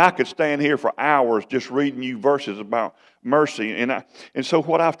 And I could stand here for hours just reading you verses about mercy. And so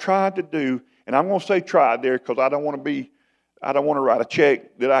what I've tried to do, and I'm going to say tried there because I don't want to write a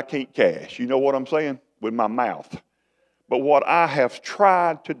check that I can't cash. You know what I'm saying? With my mouth. But what I have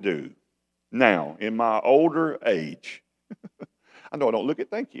tried to do now in my older age, I know I don't look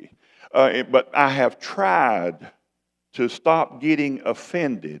it, thank you. But I have tried to stop getting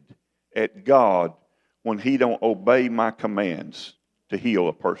offended at God when He don't obey my commands to heal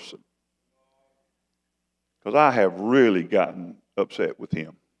a person. Because I have really gotten upset with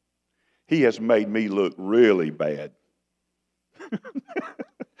Him. He has made me look really bad.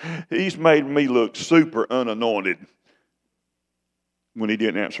 He's made me look super unanointed when He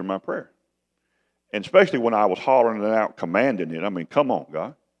didn't answer my prayer. And especially when I was hollering it out, commanding it. I mean, come on,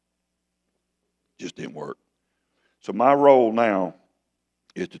 God. Just didn't work. So my role now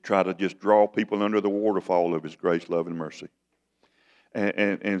is to try to just draw people under the waterfall of His grace, love, and mercy.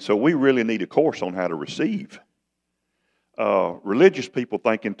 And so we really need a course on how to receive. Religious people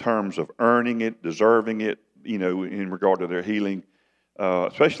think in terms of earning it, deserving it, in regard to their healing,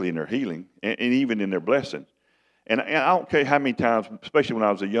 especially in their healing, and even in their blessings. And I don't care how many times, especially when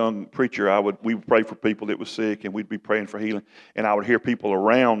I was a young preacher, we would pray for people that was sick, and we'd be praying for healing. And I would hear people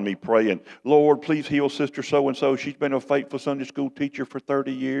around me praying, Lord, please heal Sister so-and-so. She's been a faithful Sunday school teacher for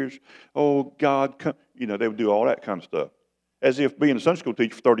 30 years. Oh, God, come. They would do all that kind of stuff. As if being a Sunday school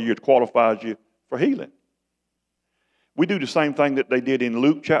teacher for 30 years qualifies you for healing. We do the same thing that they did in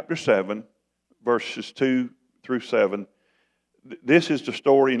Luke chapter 7, verses 2 through 7. This is the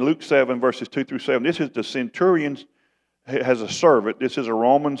story in Luke 7, verses 2 through 7. This is the centurion has a servant. This is a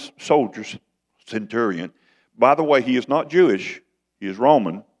Roman soldier centurion. By the way, he is not Jewish. He is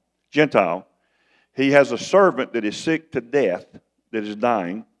Roman, Gentile. He has a servant that is sick to death, that is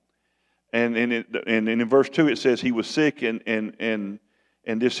dying. And in verse 2 it says he was sick and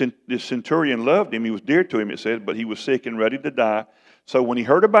this centurion loved him. He was dear to him, it says, but he was sick and ready to die. So when he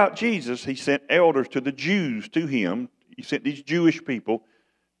heard about Jesus, he sent elders to the Jews to him. He sent these Jewish people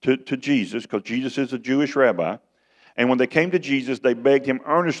to Jesus because Jesus is a Jewish rabbi. And when they came to Jesus, they begged him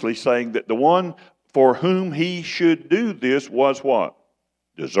earnestly, saying that the one for whom he should do this was what?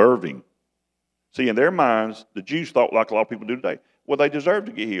 Deserving. See, in their minds, the Jews thought like a lot of people do today. Well, they deserve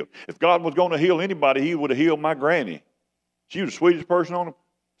to get healed. If God was going to heal anybody, He would have healed my granny. She was the sweetest person on him.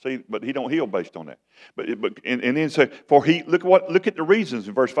 See, but He don't heal based on that. But then say, look at the reasons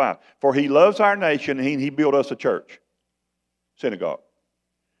in verse 5. For He loves our nation and He built us a church, synagogue.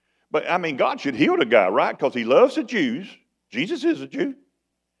 But I mean, God should heal the guy, right? Because He loves the Jews. Jesus is a Jew,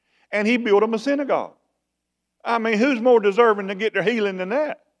 and He built them a synagogue. I mean, who's more deserving to get their healing than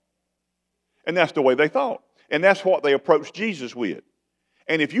that? And that's the way they thought. And that's what they approached Jesus with.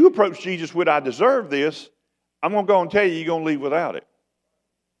 And if you approach Jesus with, I deserve this, I'm going to go and tell you, you're going to leave without it.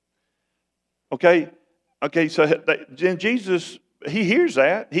 Okay, so then Jesus, He hears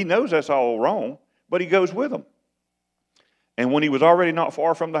that. He knows that's all wrong, but He goes with them. And when he was already not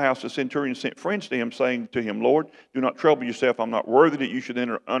far from the house, the centurion sent friends to him, saying to him, Lord, do not trouble yourself. I'm not worthy that you should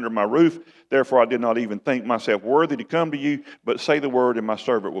enter under my roof. Therefore, I did not even think myself worthy to come to you, but say the word and my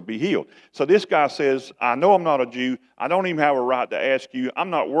servant will be healed. So this guy says, I know I'm not a Jew. I don't even have a right to ask you. I'm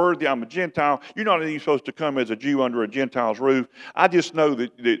not worthy. I'm a Gentile. You're not even supposed to come as a Jew under a Gentile's roof. I just know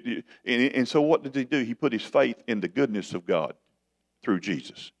that. And so what did he do? He put his faith in the goodness of God through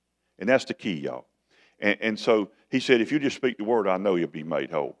Jesus. And that's the key, y'all. And so he said, if you just speak the word, I know you'll be made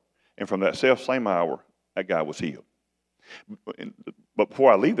whole. And from that same hour, that guy was healed. But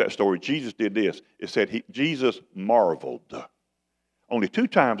before I leave that story, Jesus did this. It said Jesus marveled. Only 2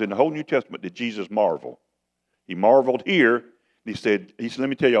 times in the whole New Testament did Jesus marvel. He marveled here. And he said, let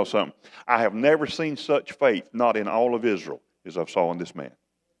me tell y'all something. I have never seen such faith, not in all of Israel, as I saw in this man.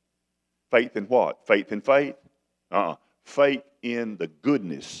 Faith in what? Faith in faith? faith in the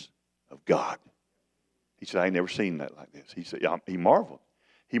goodness of God. He said, I ain't never seen that like this. He said, he marveled.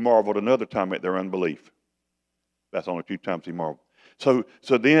 He marveled another time at their unbelief. That's only 2 times he marveled. So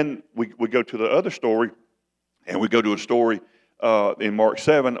then we go to the other story, and we go to a story in Mark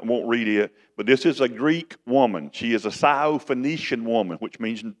 7. I won't read it, but this is a Greek woman. She is a Syrophoenician woman, which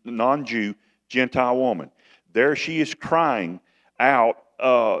means non-Jew, Gentile woman. There she is crying out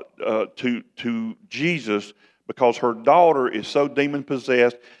to Jesus because her daughter is so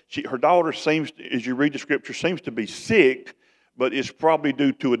demon-possessed. Her daughter seems, as you read the scripture, seems to be sick, but it's probably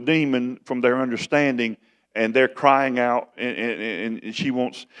due to a demon from their understanding, and they're crying out, and she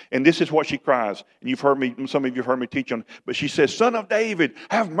wants, and this is what she cries. And you've heard me, some of you have heard me teach on, but she says, Son of David,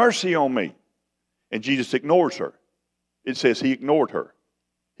 have mercy on me. And Jesus ignores her. It says he ignored her.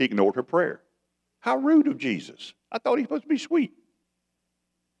 He ignored her prayer. How rude of Jesus. I thought he was supposed to be sweet.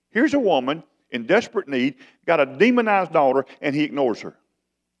 Here's a woman in desperate need, got a demonized daughter, and he ignores her.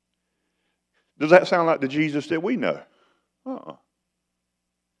 Does that sound like the Jesus that we know?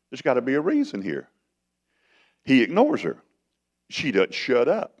 There's got to be a reason here. He ignores her. She doesn't shut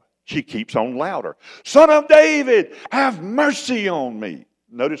up. She keeps on louder. Son of David, have mercy on me.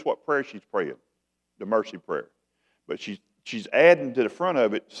 Notice what prayer she's praying, the mercy prayer. But she's adding to the front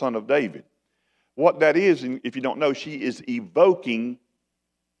of it, Son of David. What that is, and if you don't know, she is evoking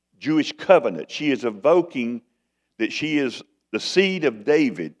Jewish covenant. She is evoking that she is the seed of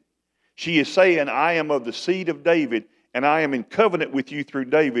David. She is saying, I am of the seed of David, and I am in covenant with you through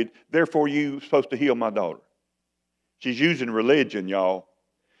David. Therefore, you're supposed to heal my daughter. She's using religion, y'all.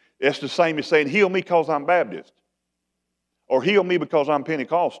 It's the same as saying, heal me because I'm Baptist. Or heal me because I'm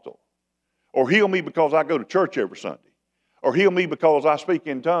Pentecostal. Or heal me because I go to church every Sunday. Or heal me because I speak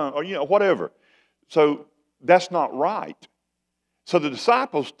in tongues. Or, whatever. So that's not right. So the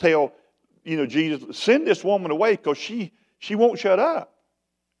disciples tell, Jesus, send this woman away because she won't shut up.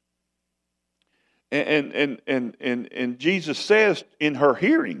 And Jesus says in her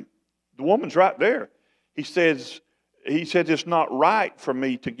hearing, the woman's right there. He says it's not right for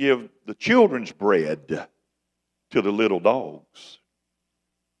me to give the children's bread to the little dogs.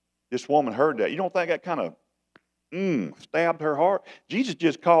 This woman heard that. You don't think that kind of stabbed her heart? Jesus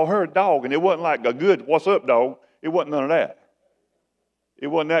just called her a dog, and it wasn't like a good, what's up, dog? It wasn't none of that. It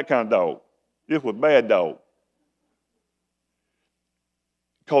wasn't that kind of dog. This was a bad dog.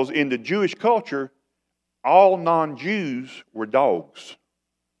 Because in the Jewish culture, all non-Jews were dogs,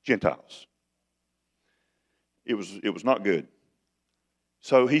 Gentiles. It was not good.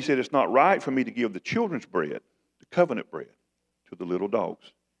 So he said, it's not right for me to give the children's bread, the covenant bread, to the little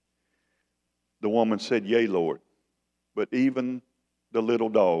dogs. The woman said, yea, Lord, but even the little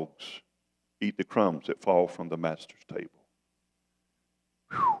dogs eat the crumbs that fall from the master's table.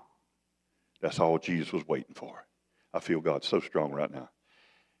 Whew. That's all Jesus was waiting for. I feel God so strong right now.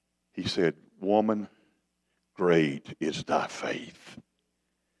 He said, woman, great is thy faith.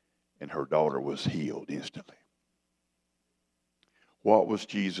 And her daughter was healed instantly. What was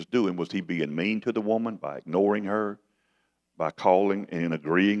Jesus doing? Was he being mean to the woman by ignoring her, by calling and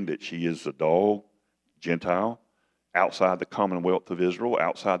agreeing that she is a dog, Gentile, outside the commonwealth of Israel,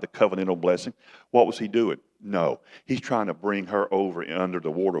 outside the covenantal blessing? What was he doing? No. He's trying to bring her over under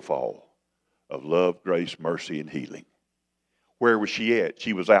the waterfall of love, grace, mercy, and healing. Where was she at?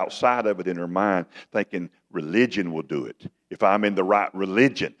 She was outside of it in her mind, thinking religion will do it. If I'm in the right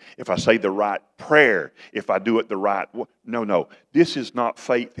religion, if I say the right prayer, if I do it the right way. No. This is not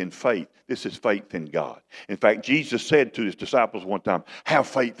faith in faith. This is faith in God. In fact, Jesus said to his disciples one time, have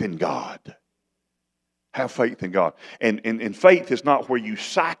faith in God. Have faith in God. And faith is not where you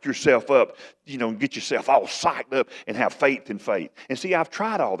psych yourself up, and get yourself all psyched up and have faith in faith. And see, I've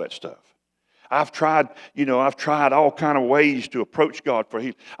tried all that stuff. I've tried all kind of ways to approach God for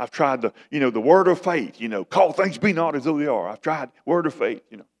healing. I've tried the word of faith, call things be not as though they are. I've tried word of faith,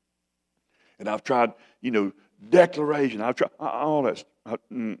 And I've tried, declaration. I've tried all that stuff.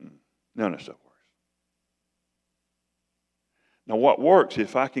 None of that stuff works. Now what works,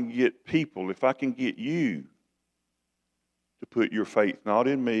 if I can get you to put your faith not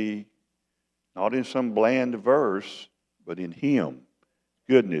in me, not in some bland verse, but in Him,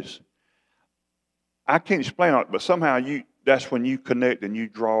 goodness. I can't explain it, but somehow that's when you connect and you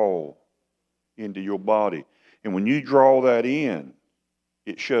draw into your body. And when you draw that in,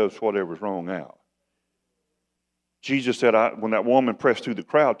 it shoves whatever's wrong out. Jesus said, when that woman pressed through the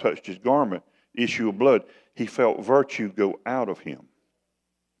crowd, touched his garment, issue of blood, he felt virtue go out of him.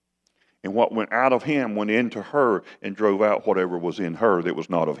 And what went out of him went into her and drove out whatever was in her that was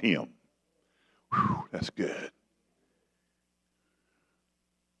not of him. Whew, that's good.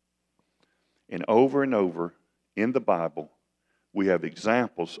 And over, in the Bible, we have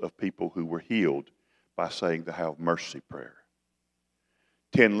examples of people who were healed by saying the have mercy prayer.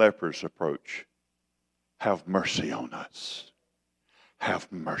 10 lepers approach. Have mercy on us.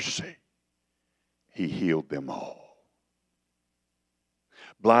 Have mercy. He healed them all.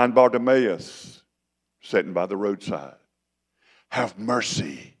 Blind Bartimaeus, sitting by the roadside. Have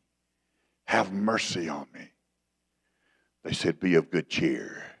mercy. Have mercy on me. They said, be of good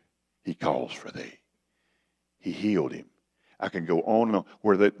cheer. He calls for thee. He healed him. I can go on and on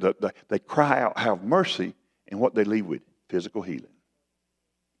where they cry out, have mercy, and what they leave with, physical healing.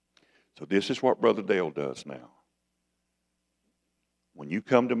 So this is what Brother Dale does now. When you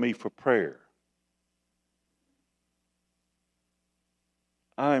come to me for prayer,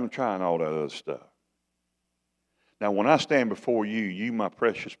 I am trying all that other stuff. Now, when I stand before you, you my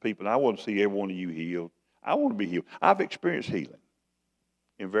precious people, I want to see every one of you healed. I want to be healed. I've experienced healing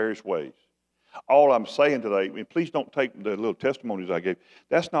in various ways. All I'm saying today, and please don't take the little testimonies I gave,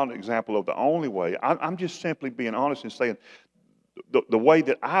 that's not an example of the only way. I'm just simply being honest and saying the way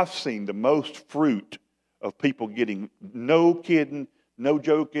that I've seen the most fruit of people getting, no kidding, no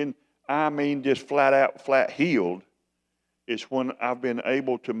joking, I mean just flat healed, is when I've been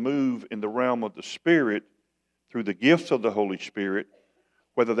able to move in the realm of the Spirit through the gifts of the Holy Spirit,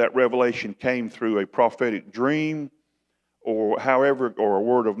 whether that revelation came through a prophetic dream or however, or a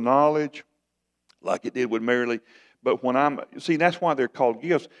word of knowledge, like it did with Mary Lee. But when that's why they're called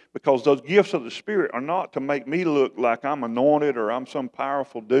gifts, because those gifts of the Spirit are not to make me look like I'm anointed or I'm some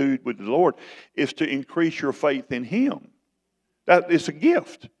powerful dude with the Lord. It's to increase your faith in Him. It's a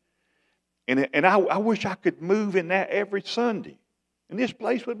gift. And I wish I could move in that every Sunday. And this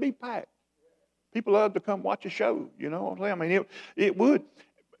place would be packed. People love to come watch a show, you know what I'm saying? I mean, it would.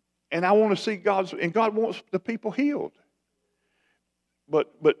 And I want to see and God wants the people healed.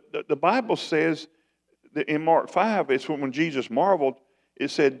 But the Bible says that in Mark 5, it's when Jesus marveled,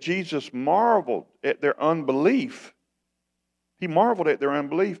 it said Jesus marveled at their unbelief. He marveled at their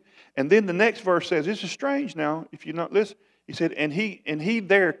unbelief. And then the next verse says, this is strange now, if you not listen. He said, and he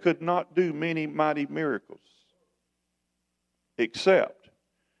there could not do many mighty miracles, except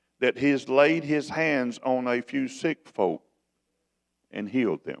that he has laid his hands on a few sick folk and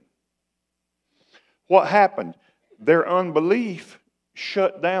healed them. What happened? Their unbelief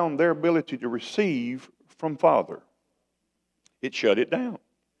shut down their ability to receive from Father. It shut it down.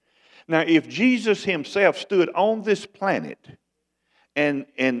 Now, if Jesus himself stood on this planet and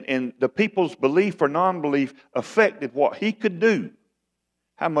the people's belief or non-belief affected what he could do,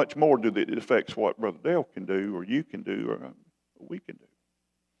 how much more do it affect what Brother Dale can do or you can do or we can do?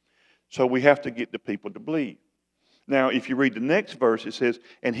 So we have to get the people to believe. Now, if you read the next verse, it says,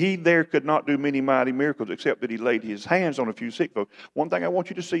 and he there could not do many mighty miracles except that he laid his hands on a few sick folk. One thing I want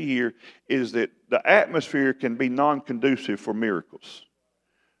you to see here is that the atmosphere can be non-conducive for miracles.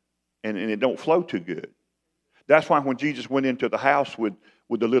 And it don't flow too good. That's why when Jesus went into the house with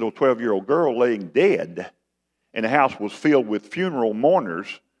the little 12-year-old girl laying dead, and the house was filled with funeral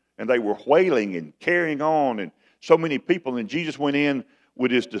mourners, and they were wailing and carrying on, and so many people, and Jesus went in with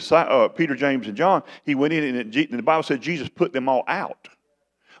his disciples, Peter, James, and John. He went in, and the Bible said Jesus put them all out.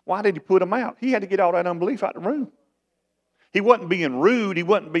 Why did he put them out? He had to get all that unbelief out of the room. He wasn't being rude. He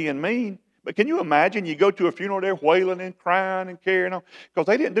wasn't being mean. But can you imagine you go to a funeral, they're wailing and crying and carrying on? Because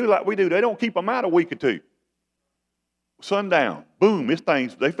they didn't do like we do. They don't keep them out a week or two. Sundown, boom, they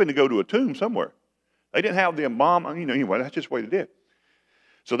finna go to a tomb somewhere. They didn't have the embalming, anyway, that's just the way they did.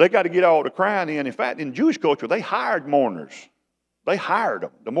 So they got to get all the crying in. In fact, in Jewish culture, they hired mourners. They hired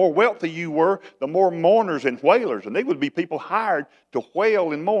them. The more wealthy you were, the more mourners and wailers. And they would be people hired to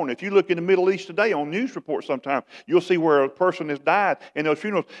wail and mourn. If you look in the Middle East today on news reports sometime, you'll see where a person has died in those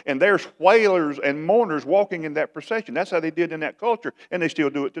funerals. And there's wailers and mourners walking in that procession. That's how they did in that culture. And they still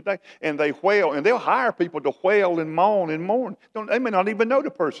do it today. And they wail. And they'll hire people to wail and moan and mourn. They may not even know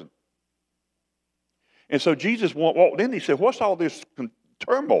the person. And so Jesus walked in. He said, what's all this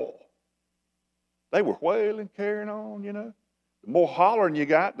turmoil? They were wailing, carrying on, The more hollering you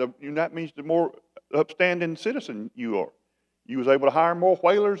got, that means the more upstanding citizen you are. You was able to hire more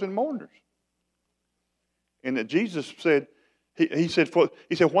wailers and mourners. And that Jesus said, he said,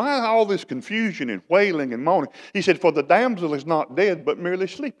 why all this confusion and wailing and moaning? He said, for the damsel is not dead, but merely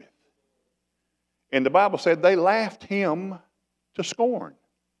sleepeth. And the Bible said they laughed him to scorn.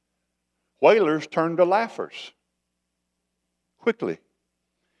 Wailers turned to laughers quickly.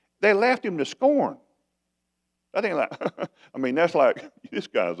 They laughed him to scorn. That ain't like, that's like, this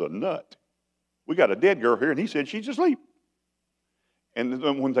guy's a nut. We got a dead girl here, and he said she's asleep. And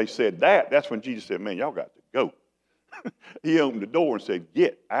then when they said that, that's when Jesus said, man, y'all got to go. He opened the door and said,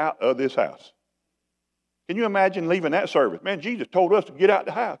 get out of this house. Can you imagine leaving that service? Man, Jesus told us to get out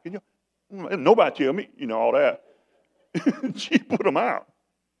the house. Can you? Nobody tell me, all that. She put them out.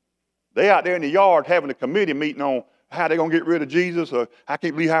 They out there in the yard having a committee meeting on how they're going to get rid of Jesus, or I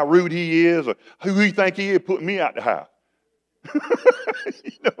can't believe how rude he is, or who he think he is putting me out the house.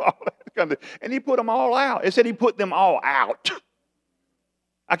 All that kind of, and he put them all out. It said he put them all out.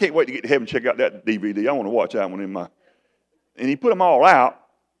 I can't wait to get to heaven and check out that DVD. I want to watch that one and he put them all out.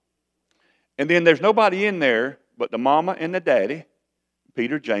 And then there's nobody in there but the mama and the daddy,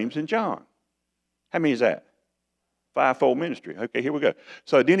 Peter, James, and John. How many is that? Fivefold ministry. Okay, here we go.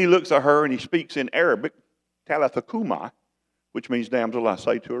 So then he looks at her and he speaks in Arabic, Talitha Kumai, which means, damsel, I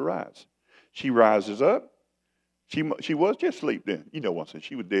say to her, rise. She rises up. She was just asleep then. You know what I'm saying?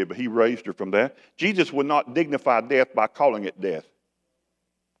 She was dead, but he raised her from that. Jesus would not dignify death by calling it death.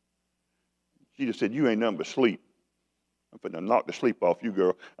 Jesus said, you ain't nothing but sleep. I'm going to knock the sleep off you,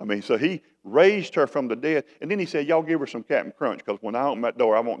 girl. So he raised her from the dead. And then he said, y'all give her some Captain Crunch, because when I open that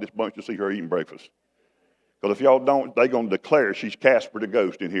door, I want this bunch to see her eating breakfast. Because if y'all don't, they're going to declare she's Casper the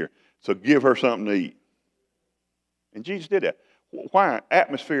ghost in here. So give her something to eat. And Jesus did that. Why?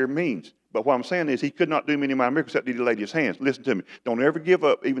 Atmosphere means. But what I'm saying is he could not do many mighty miracles except he laid his hands. Listen to me. Don't ever give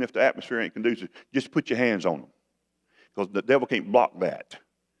up, even if the atmosphere ain't conducive. Just put your hands on them. Because the devil can't block that.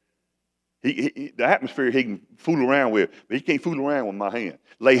 The atmosphere he can fool around with, but he can't fool around with my hand.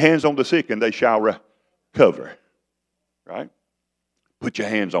 Lay hands on the sick and they shall recover. Right? Put your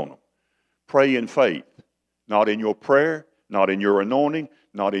hands on them. Pray in faith. Not in your prayer, not in your anointing,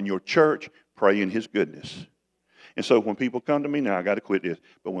 not in your church. Pray in his goodness. And so when people come to me, now I got to quit this,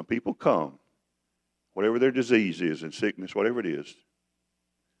 but when people come, whatever their disease is and sickness, whatever it is,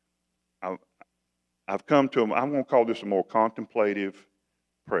 I've come to them. I'm going to call this a more contemplative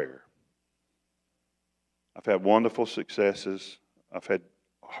prayer. I've had wonderful successes. I've had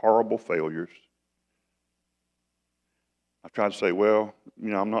horrible failures. I've tried to say, well,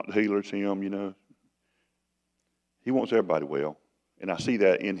 I'm not the healer, it's him, He wants everybody well. And I see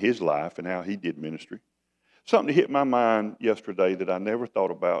that in his life and how he did ministry. Something that hit my mind yesterday that I never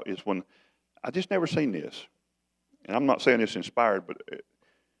thought about is when I just never seen this. And I'm not saying it's inspired, but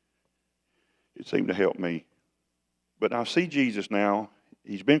it seemed to help me. But I see Jesus now.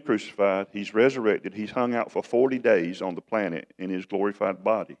 He's been crucified. He's resurrected. He's hung out for 40 days on the planet in his glorified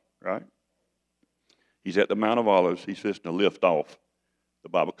body, right? He's at the Mount of Olives. He's just to lift off. The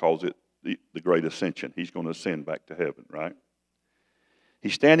Bible calls it the great ascension. He's going to ascend back to heaven, right?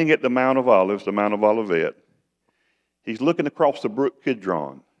 He's standing at the Mount of Olives, the Mount of Olivet. He's looking across the brook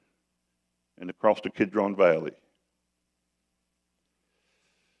Kidron and across the Kidron Valley.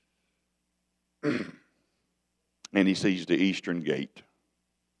 And he sees the eastern gate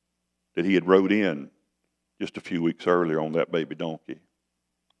that he had rode in just a few weeks earlier on that baby donkey.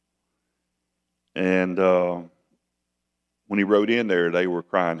 And when he rode in there, they were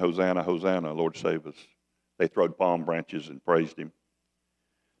crying, Hosanna, Hosanna, Lord save us. They throwed palm branches and praised him.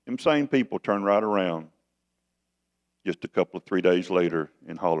 Them same people turned right around just a couple of 3 days later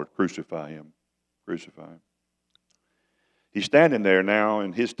and hollered, crucify him, crucify him. He's standing there now,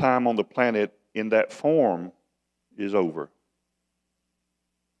 and his time on the planet in that form is over.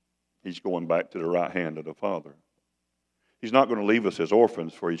 He's going back to the right hand of the Father. He's not going to leave us as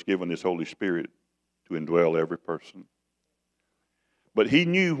orphans, for he's given his Holy Spirit to indwell every person. But he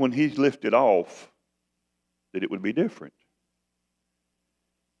knew when he's lifted off that it would be different.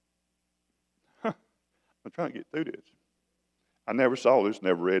 I'm trying to get through this. I never saw this,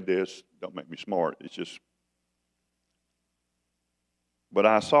 never read this. Don't make me smart. It's just. But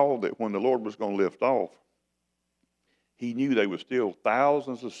I saw that when the Lord was going to lift off, he knew there were still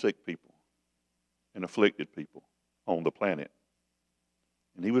thousands of sick people and afflicted people on the planet.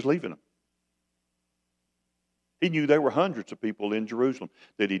 And he was leaving them. He knew there were hundreds of people in Jerusalem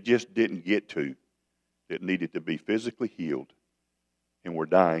that he just didn't get to that needed to be physically healed and were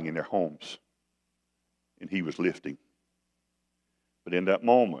dying in their homes. And he was lifting. But in that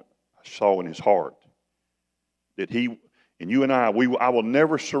moment, I saw in his heart that he, and you and I will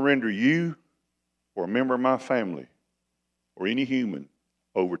never surrender you or a member of my family or any human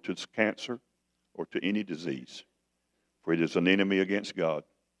over to cancer or to any disease, for it is an enemy against God.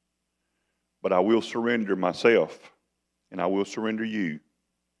 But I will surrender myself, and I will surrender you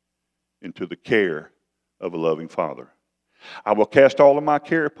into the care of a loving Father. I will cast all of my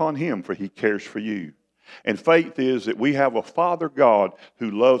care upon him, for he cares for you. And faith is that we have a Father God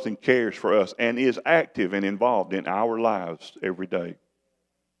who loves and cares for us and is active and involved in our lives every day.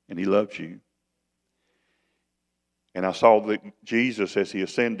 And he loves you. And I saw that Jesus, as he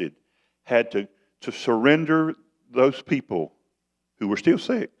ascended, had to surrender those people who were still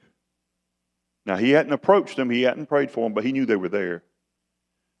sick. Now, he hadn't approached them, he hadn't prayed for them, but he knew they were there.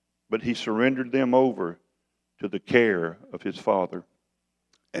 But he surrendered them over to the care of his Father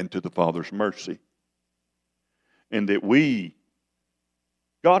and to the Father's mercy. And that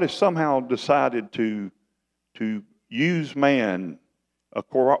God has somehow decided to use man, a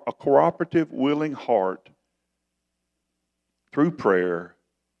cooperative, willing heart, through prayer,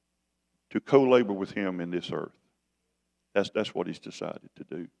 to co-labor with him in this earth. That's what he's decided to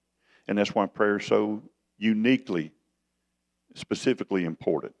do. And that's why prayer is so uniquely, specifically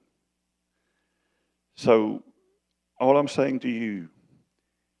important. So, all I'm saying to you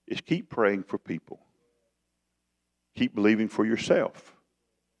is keep praying for people. Keep believing for yourself.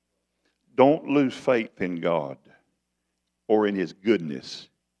 Don't lose faith in God or in his goodness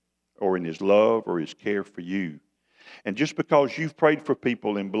or in his love or his care for you. And just because you've prayed for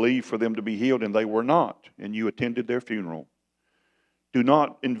people and believed for them to be healed and they were not, and you attended their funeral, do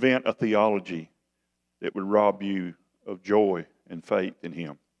not invent a theology that would rob you of joy and faith in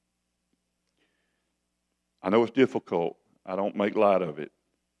him. I know it's difficult. I don't make light of it.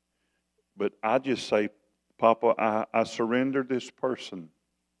 But I just say, Papa, I surrender this person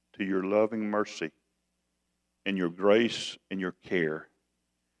to your loving mercy and your grace and your care.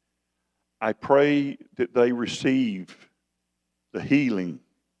 I pray that they receive the healing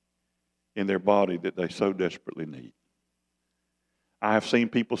in their body that they so desperately need. I have seen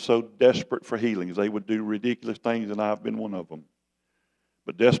people so desperate for healings, they would do ridiculous things, and I've been one of them.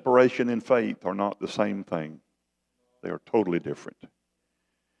 But desperation and faith are not the same thing. They are totally different.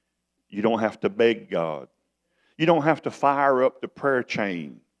 You don't have to beg God. You don't have to fire up the prayer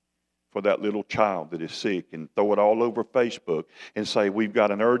chain for that little child that is sick and throw it all over Facebook and say, we've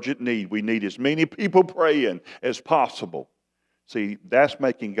got an urgent need. We need as many people praying as possible. See, that's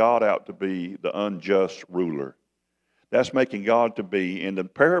making God out to be the unjust ruler. That's making God to be, and the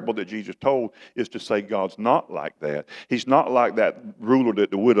parable that Jesus told is to say God's not like that. He's not like that ruler that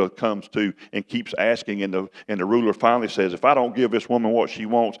the widow comes to and keeps asking, and the ruler finally says, if I don't give this woman what she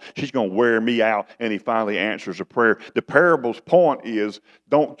wants, she's going to wear me out, and he finally answers a prayer. The parable's point is,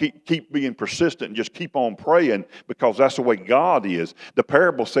 don't keep being persistent and just keep on praying, because that's the way God is. The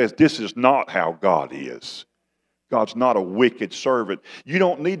parable says this is not how God is. God's not a wicked servant. You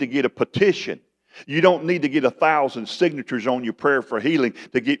don't need to get a petition. You don't need to get 1,000 signatures on your prayer for healing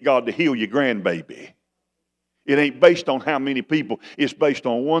to get God to heal your grandbaby. It ain't based on how many people. It's based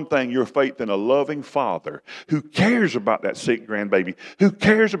on one thing, your faith in a loving Father who cares about that sick grandbaby, who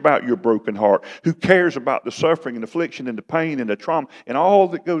cares about your broken heart, who cares about the suffering and affliction and the pain and the trauma and all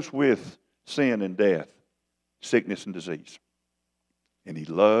that goes with sin and death, sickness and disease. And he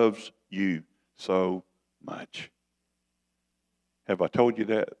loves you so much. Have I told you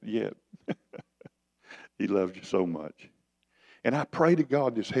that yet? He loves you so much. And I pray to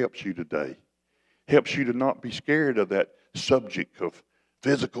God this helps you today. Helps you to not be scared of that subject of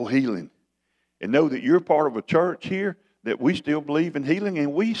physical healing. And know that you're part of a church here that we still believe in healing,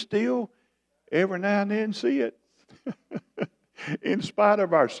 and we still every now and then see it in spite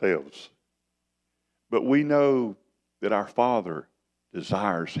of ourselves. But we know that our Father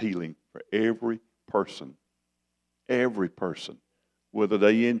desires healing for every person. Every person. Whether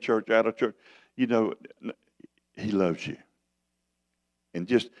they in church, out of church. You know, he loves you. And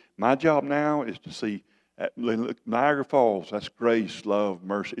just my job now is to see Niagara Falls, that's grace, love,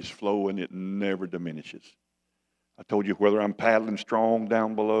 mercy. It's flowing. It never diminishes. I told you whether I'm paddling strong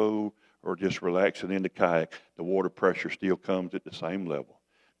down below or just relaxing in the kayak, the water pressure still comes at the same level.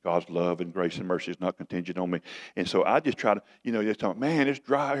 God's love and grace and mercy is not contingent on me. And so I just try to, just talk, man, it's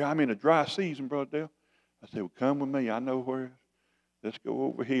dry. I'm in a dry season, Brother Dale. I said, well, come with me. I know where. Let's go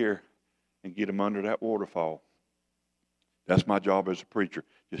over here and get them under that waterfall. That's my job as a preacher.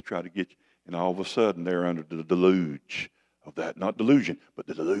 Just try to get you. And all of a sudden, they're under the deluge of that. Not delusion, but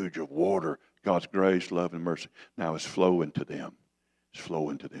the deluge of water. God's grace, love, and mercy. Now it's flowing to them. It's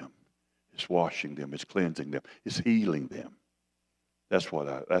flowing to them. It's washing them. It's cleansing them. It's healing them. That's what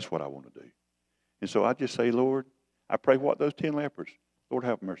I want to do. And so I just say, Lord, I pray what those 10 lepers. Lord,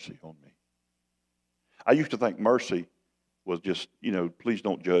 have mercy on me. I used to think mercy was just, please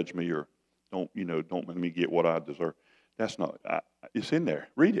don't judge me or don't make me get what I deserve. That's not, it's in there.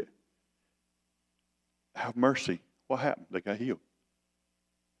 Read it. Have mercy. What happened? They got healed.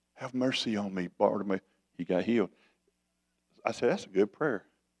 Have mercy on me, Bartimaeus. He got healed. I said, that's a good prayer.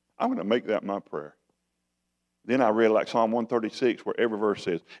 I'm going to make that my prayer. Then I read like Psalm 136 where every verse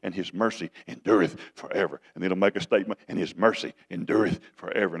says, and his mercy endureth forever. And then it'll make a statement, and his mercy endureth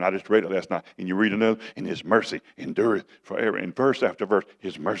forever. And I just read it last night. And you read another, and his mercy endureth forever. And verse after verse,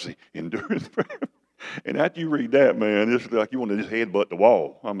 his mercy endureth forever. And after you read that, man, it's like you want to just headbutt the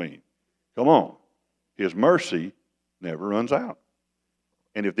wall. Come Come on. His mercy never runs out.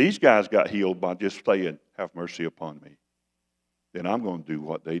 And if these guys got healed by just saying, have mercy upon me, then I'm going to do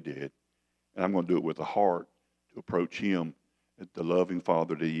what they did. And I'm going to do it with a heart to approach him as the loving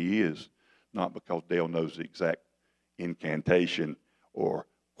Father that he is, not because Dale knows the exact incantation or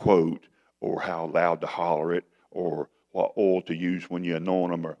quote or how loud to holler it or what oil to use when you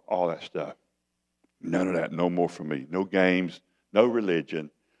anoint them or all that stuff. None of that, no more for me. No games, no religion,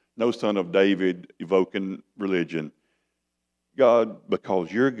 no son of David evoking religion. God, because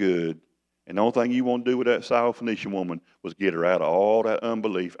you're good, and the only thing you want to do with that Syrophoenician woman was get her out of all that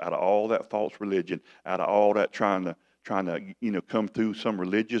unbelief, out of all that false religion, out of all that trying to come through some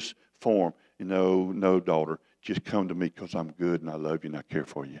religious form. No, daughter, just come to me because I'm good and I love you and I care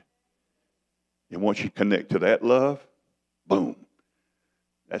for you. And once you connect to that love, boom,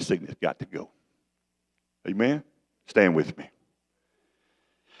 that sickness got to go. Amen? Stand with me.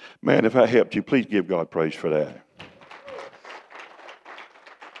 Man, if I helped you, please give God praise for that.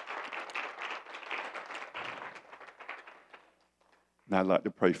 And I'd like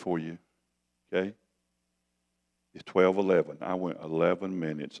to pray for you, okay? It's 12:11. I went 11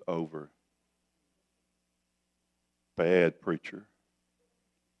 minutes over. Bad preacher.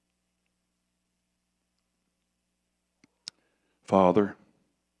 Father,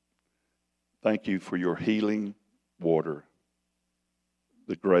 thank you for your healing water,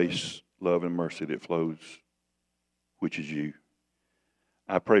 the grace, love, and mercy that flows, which is you.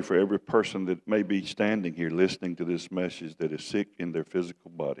 I pray for every person that may be standing here listening to this message that is sick in their physical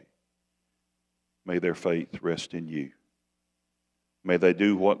body. May their faith rest in you. May they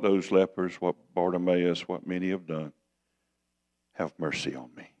do what those lepers, what Bartimaeus, what many have done. Have mercy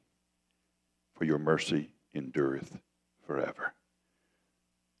on me, for your mercy endureth forever.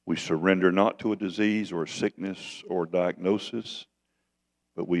 We surrender not to a disease or a sickness or a diagnosis,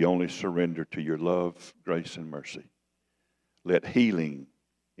 but we only surrender to your love, grace, and mercy. Let healing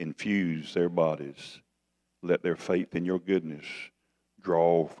infuse their bodies. Let their faith in your goodness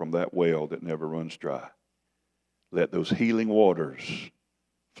draw from that well that never runs dry. Let those healing waters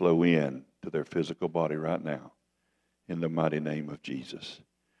flow in to their physical body right now in the mighty name of Jesus.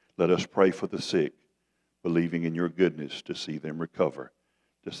 Let us pray for the sick, believing in your goodness to see them recover,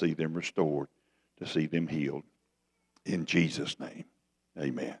 to see them restored, to see them healed. In Jesus' name,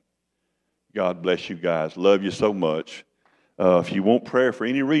 amen. God bless you guys. Love you so much. If you want prayer for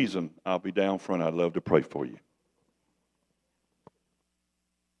any reason, I'll be down front. I'd love to pray for you.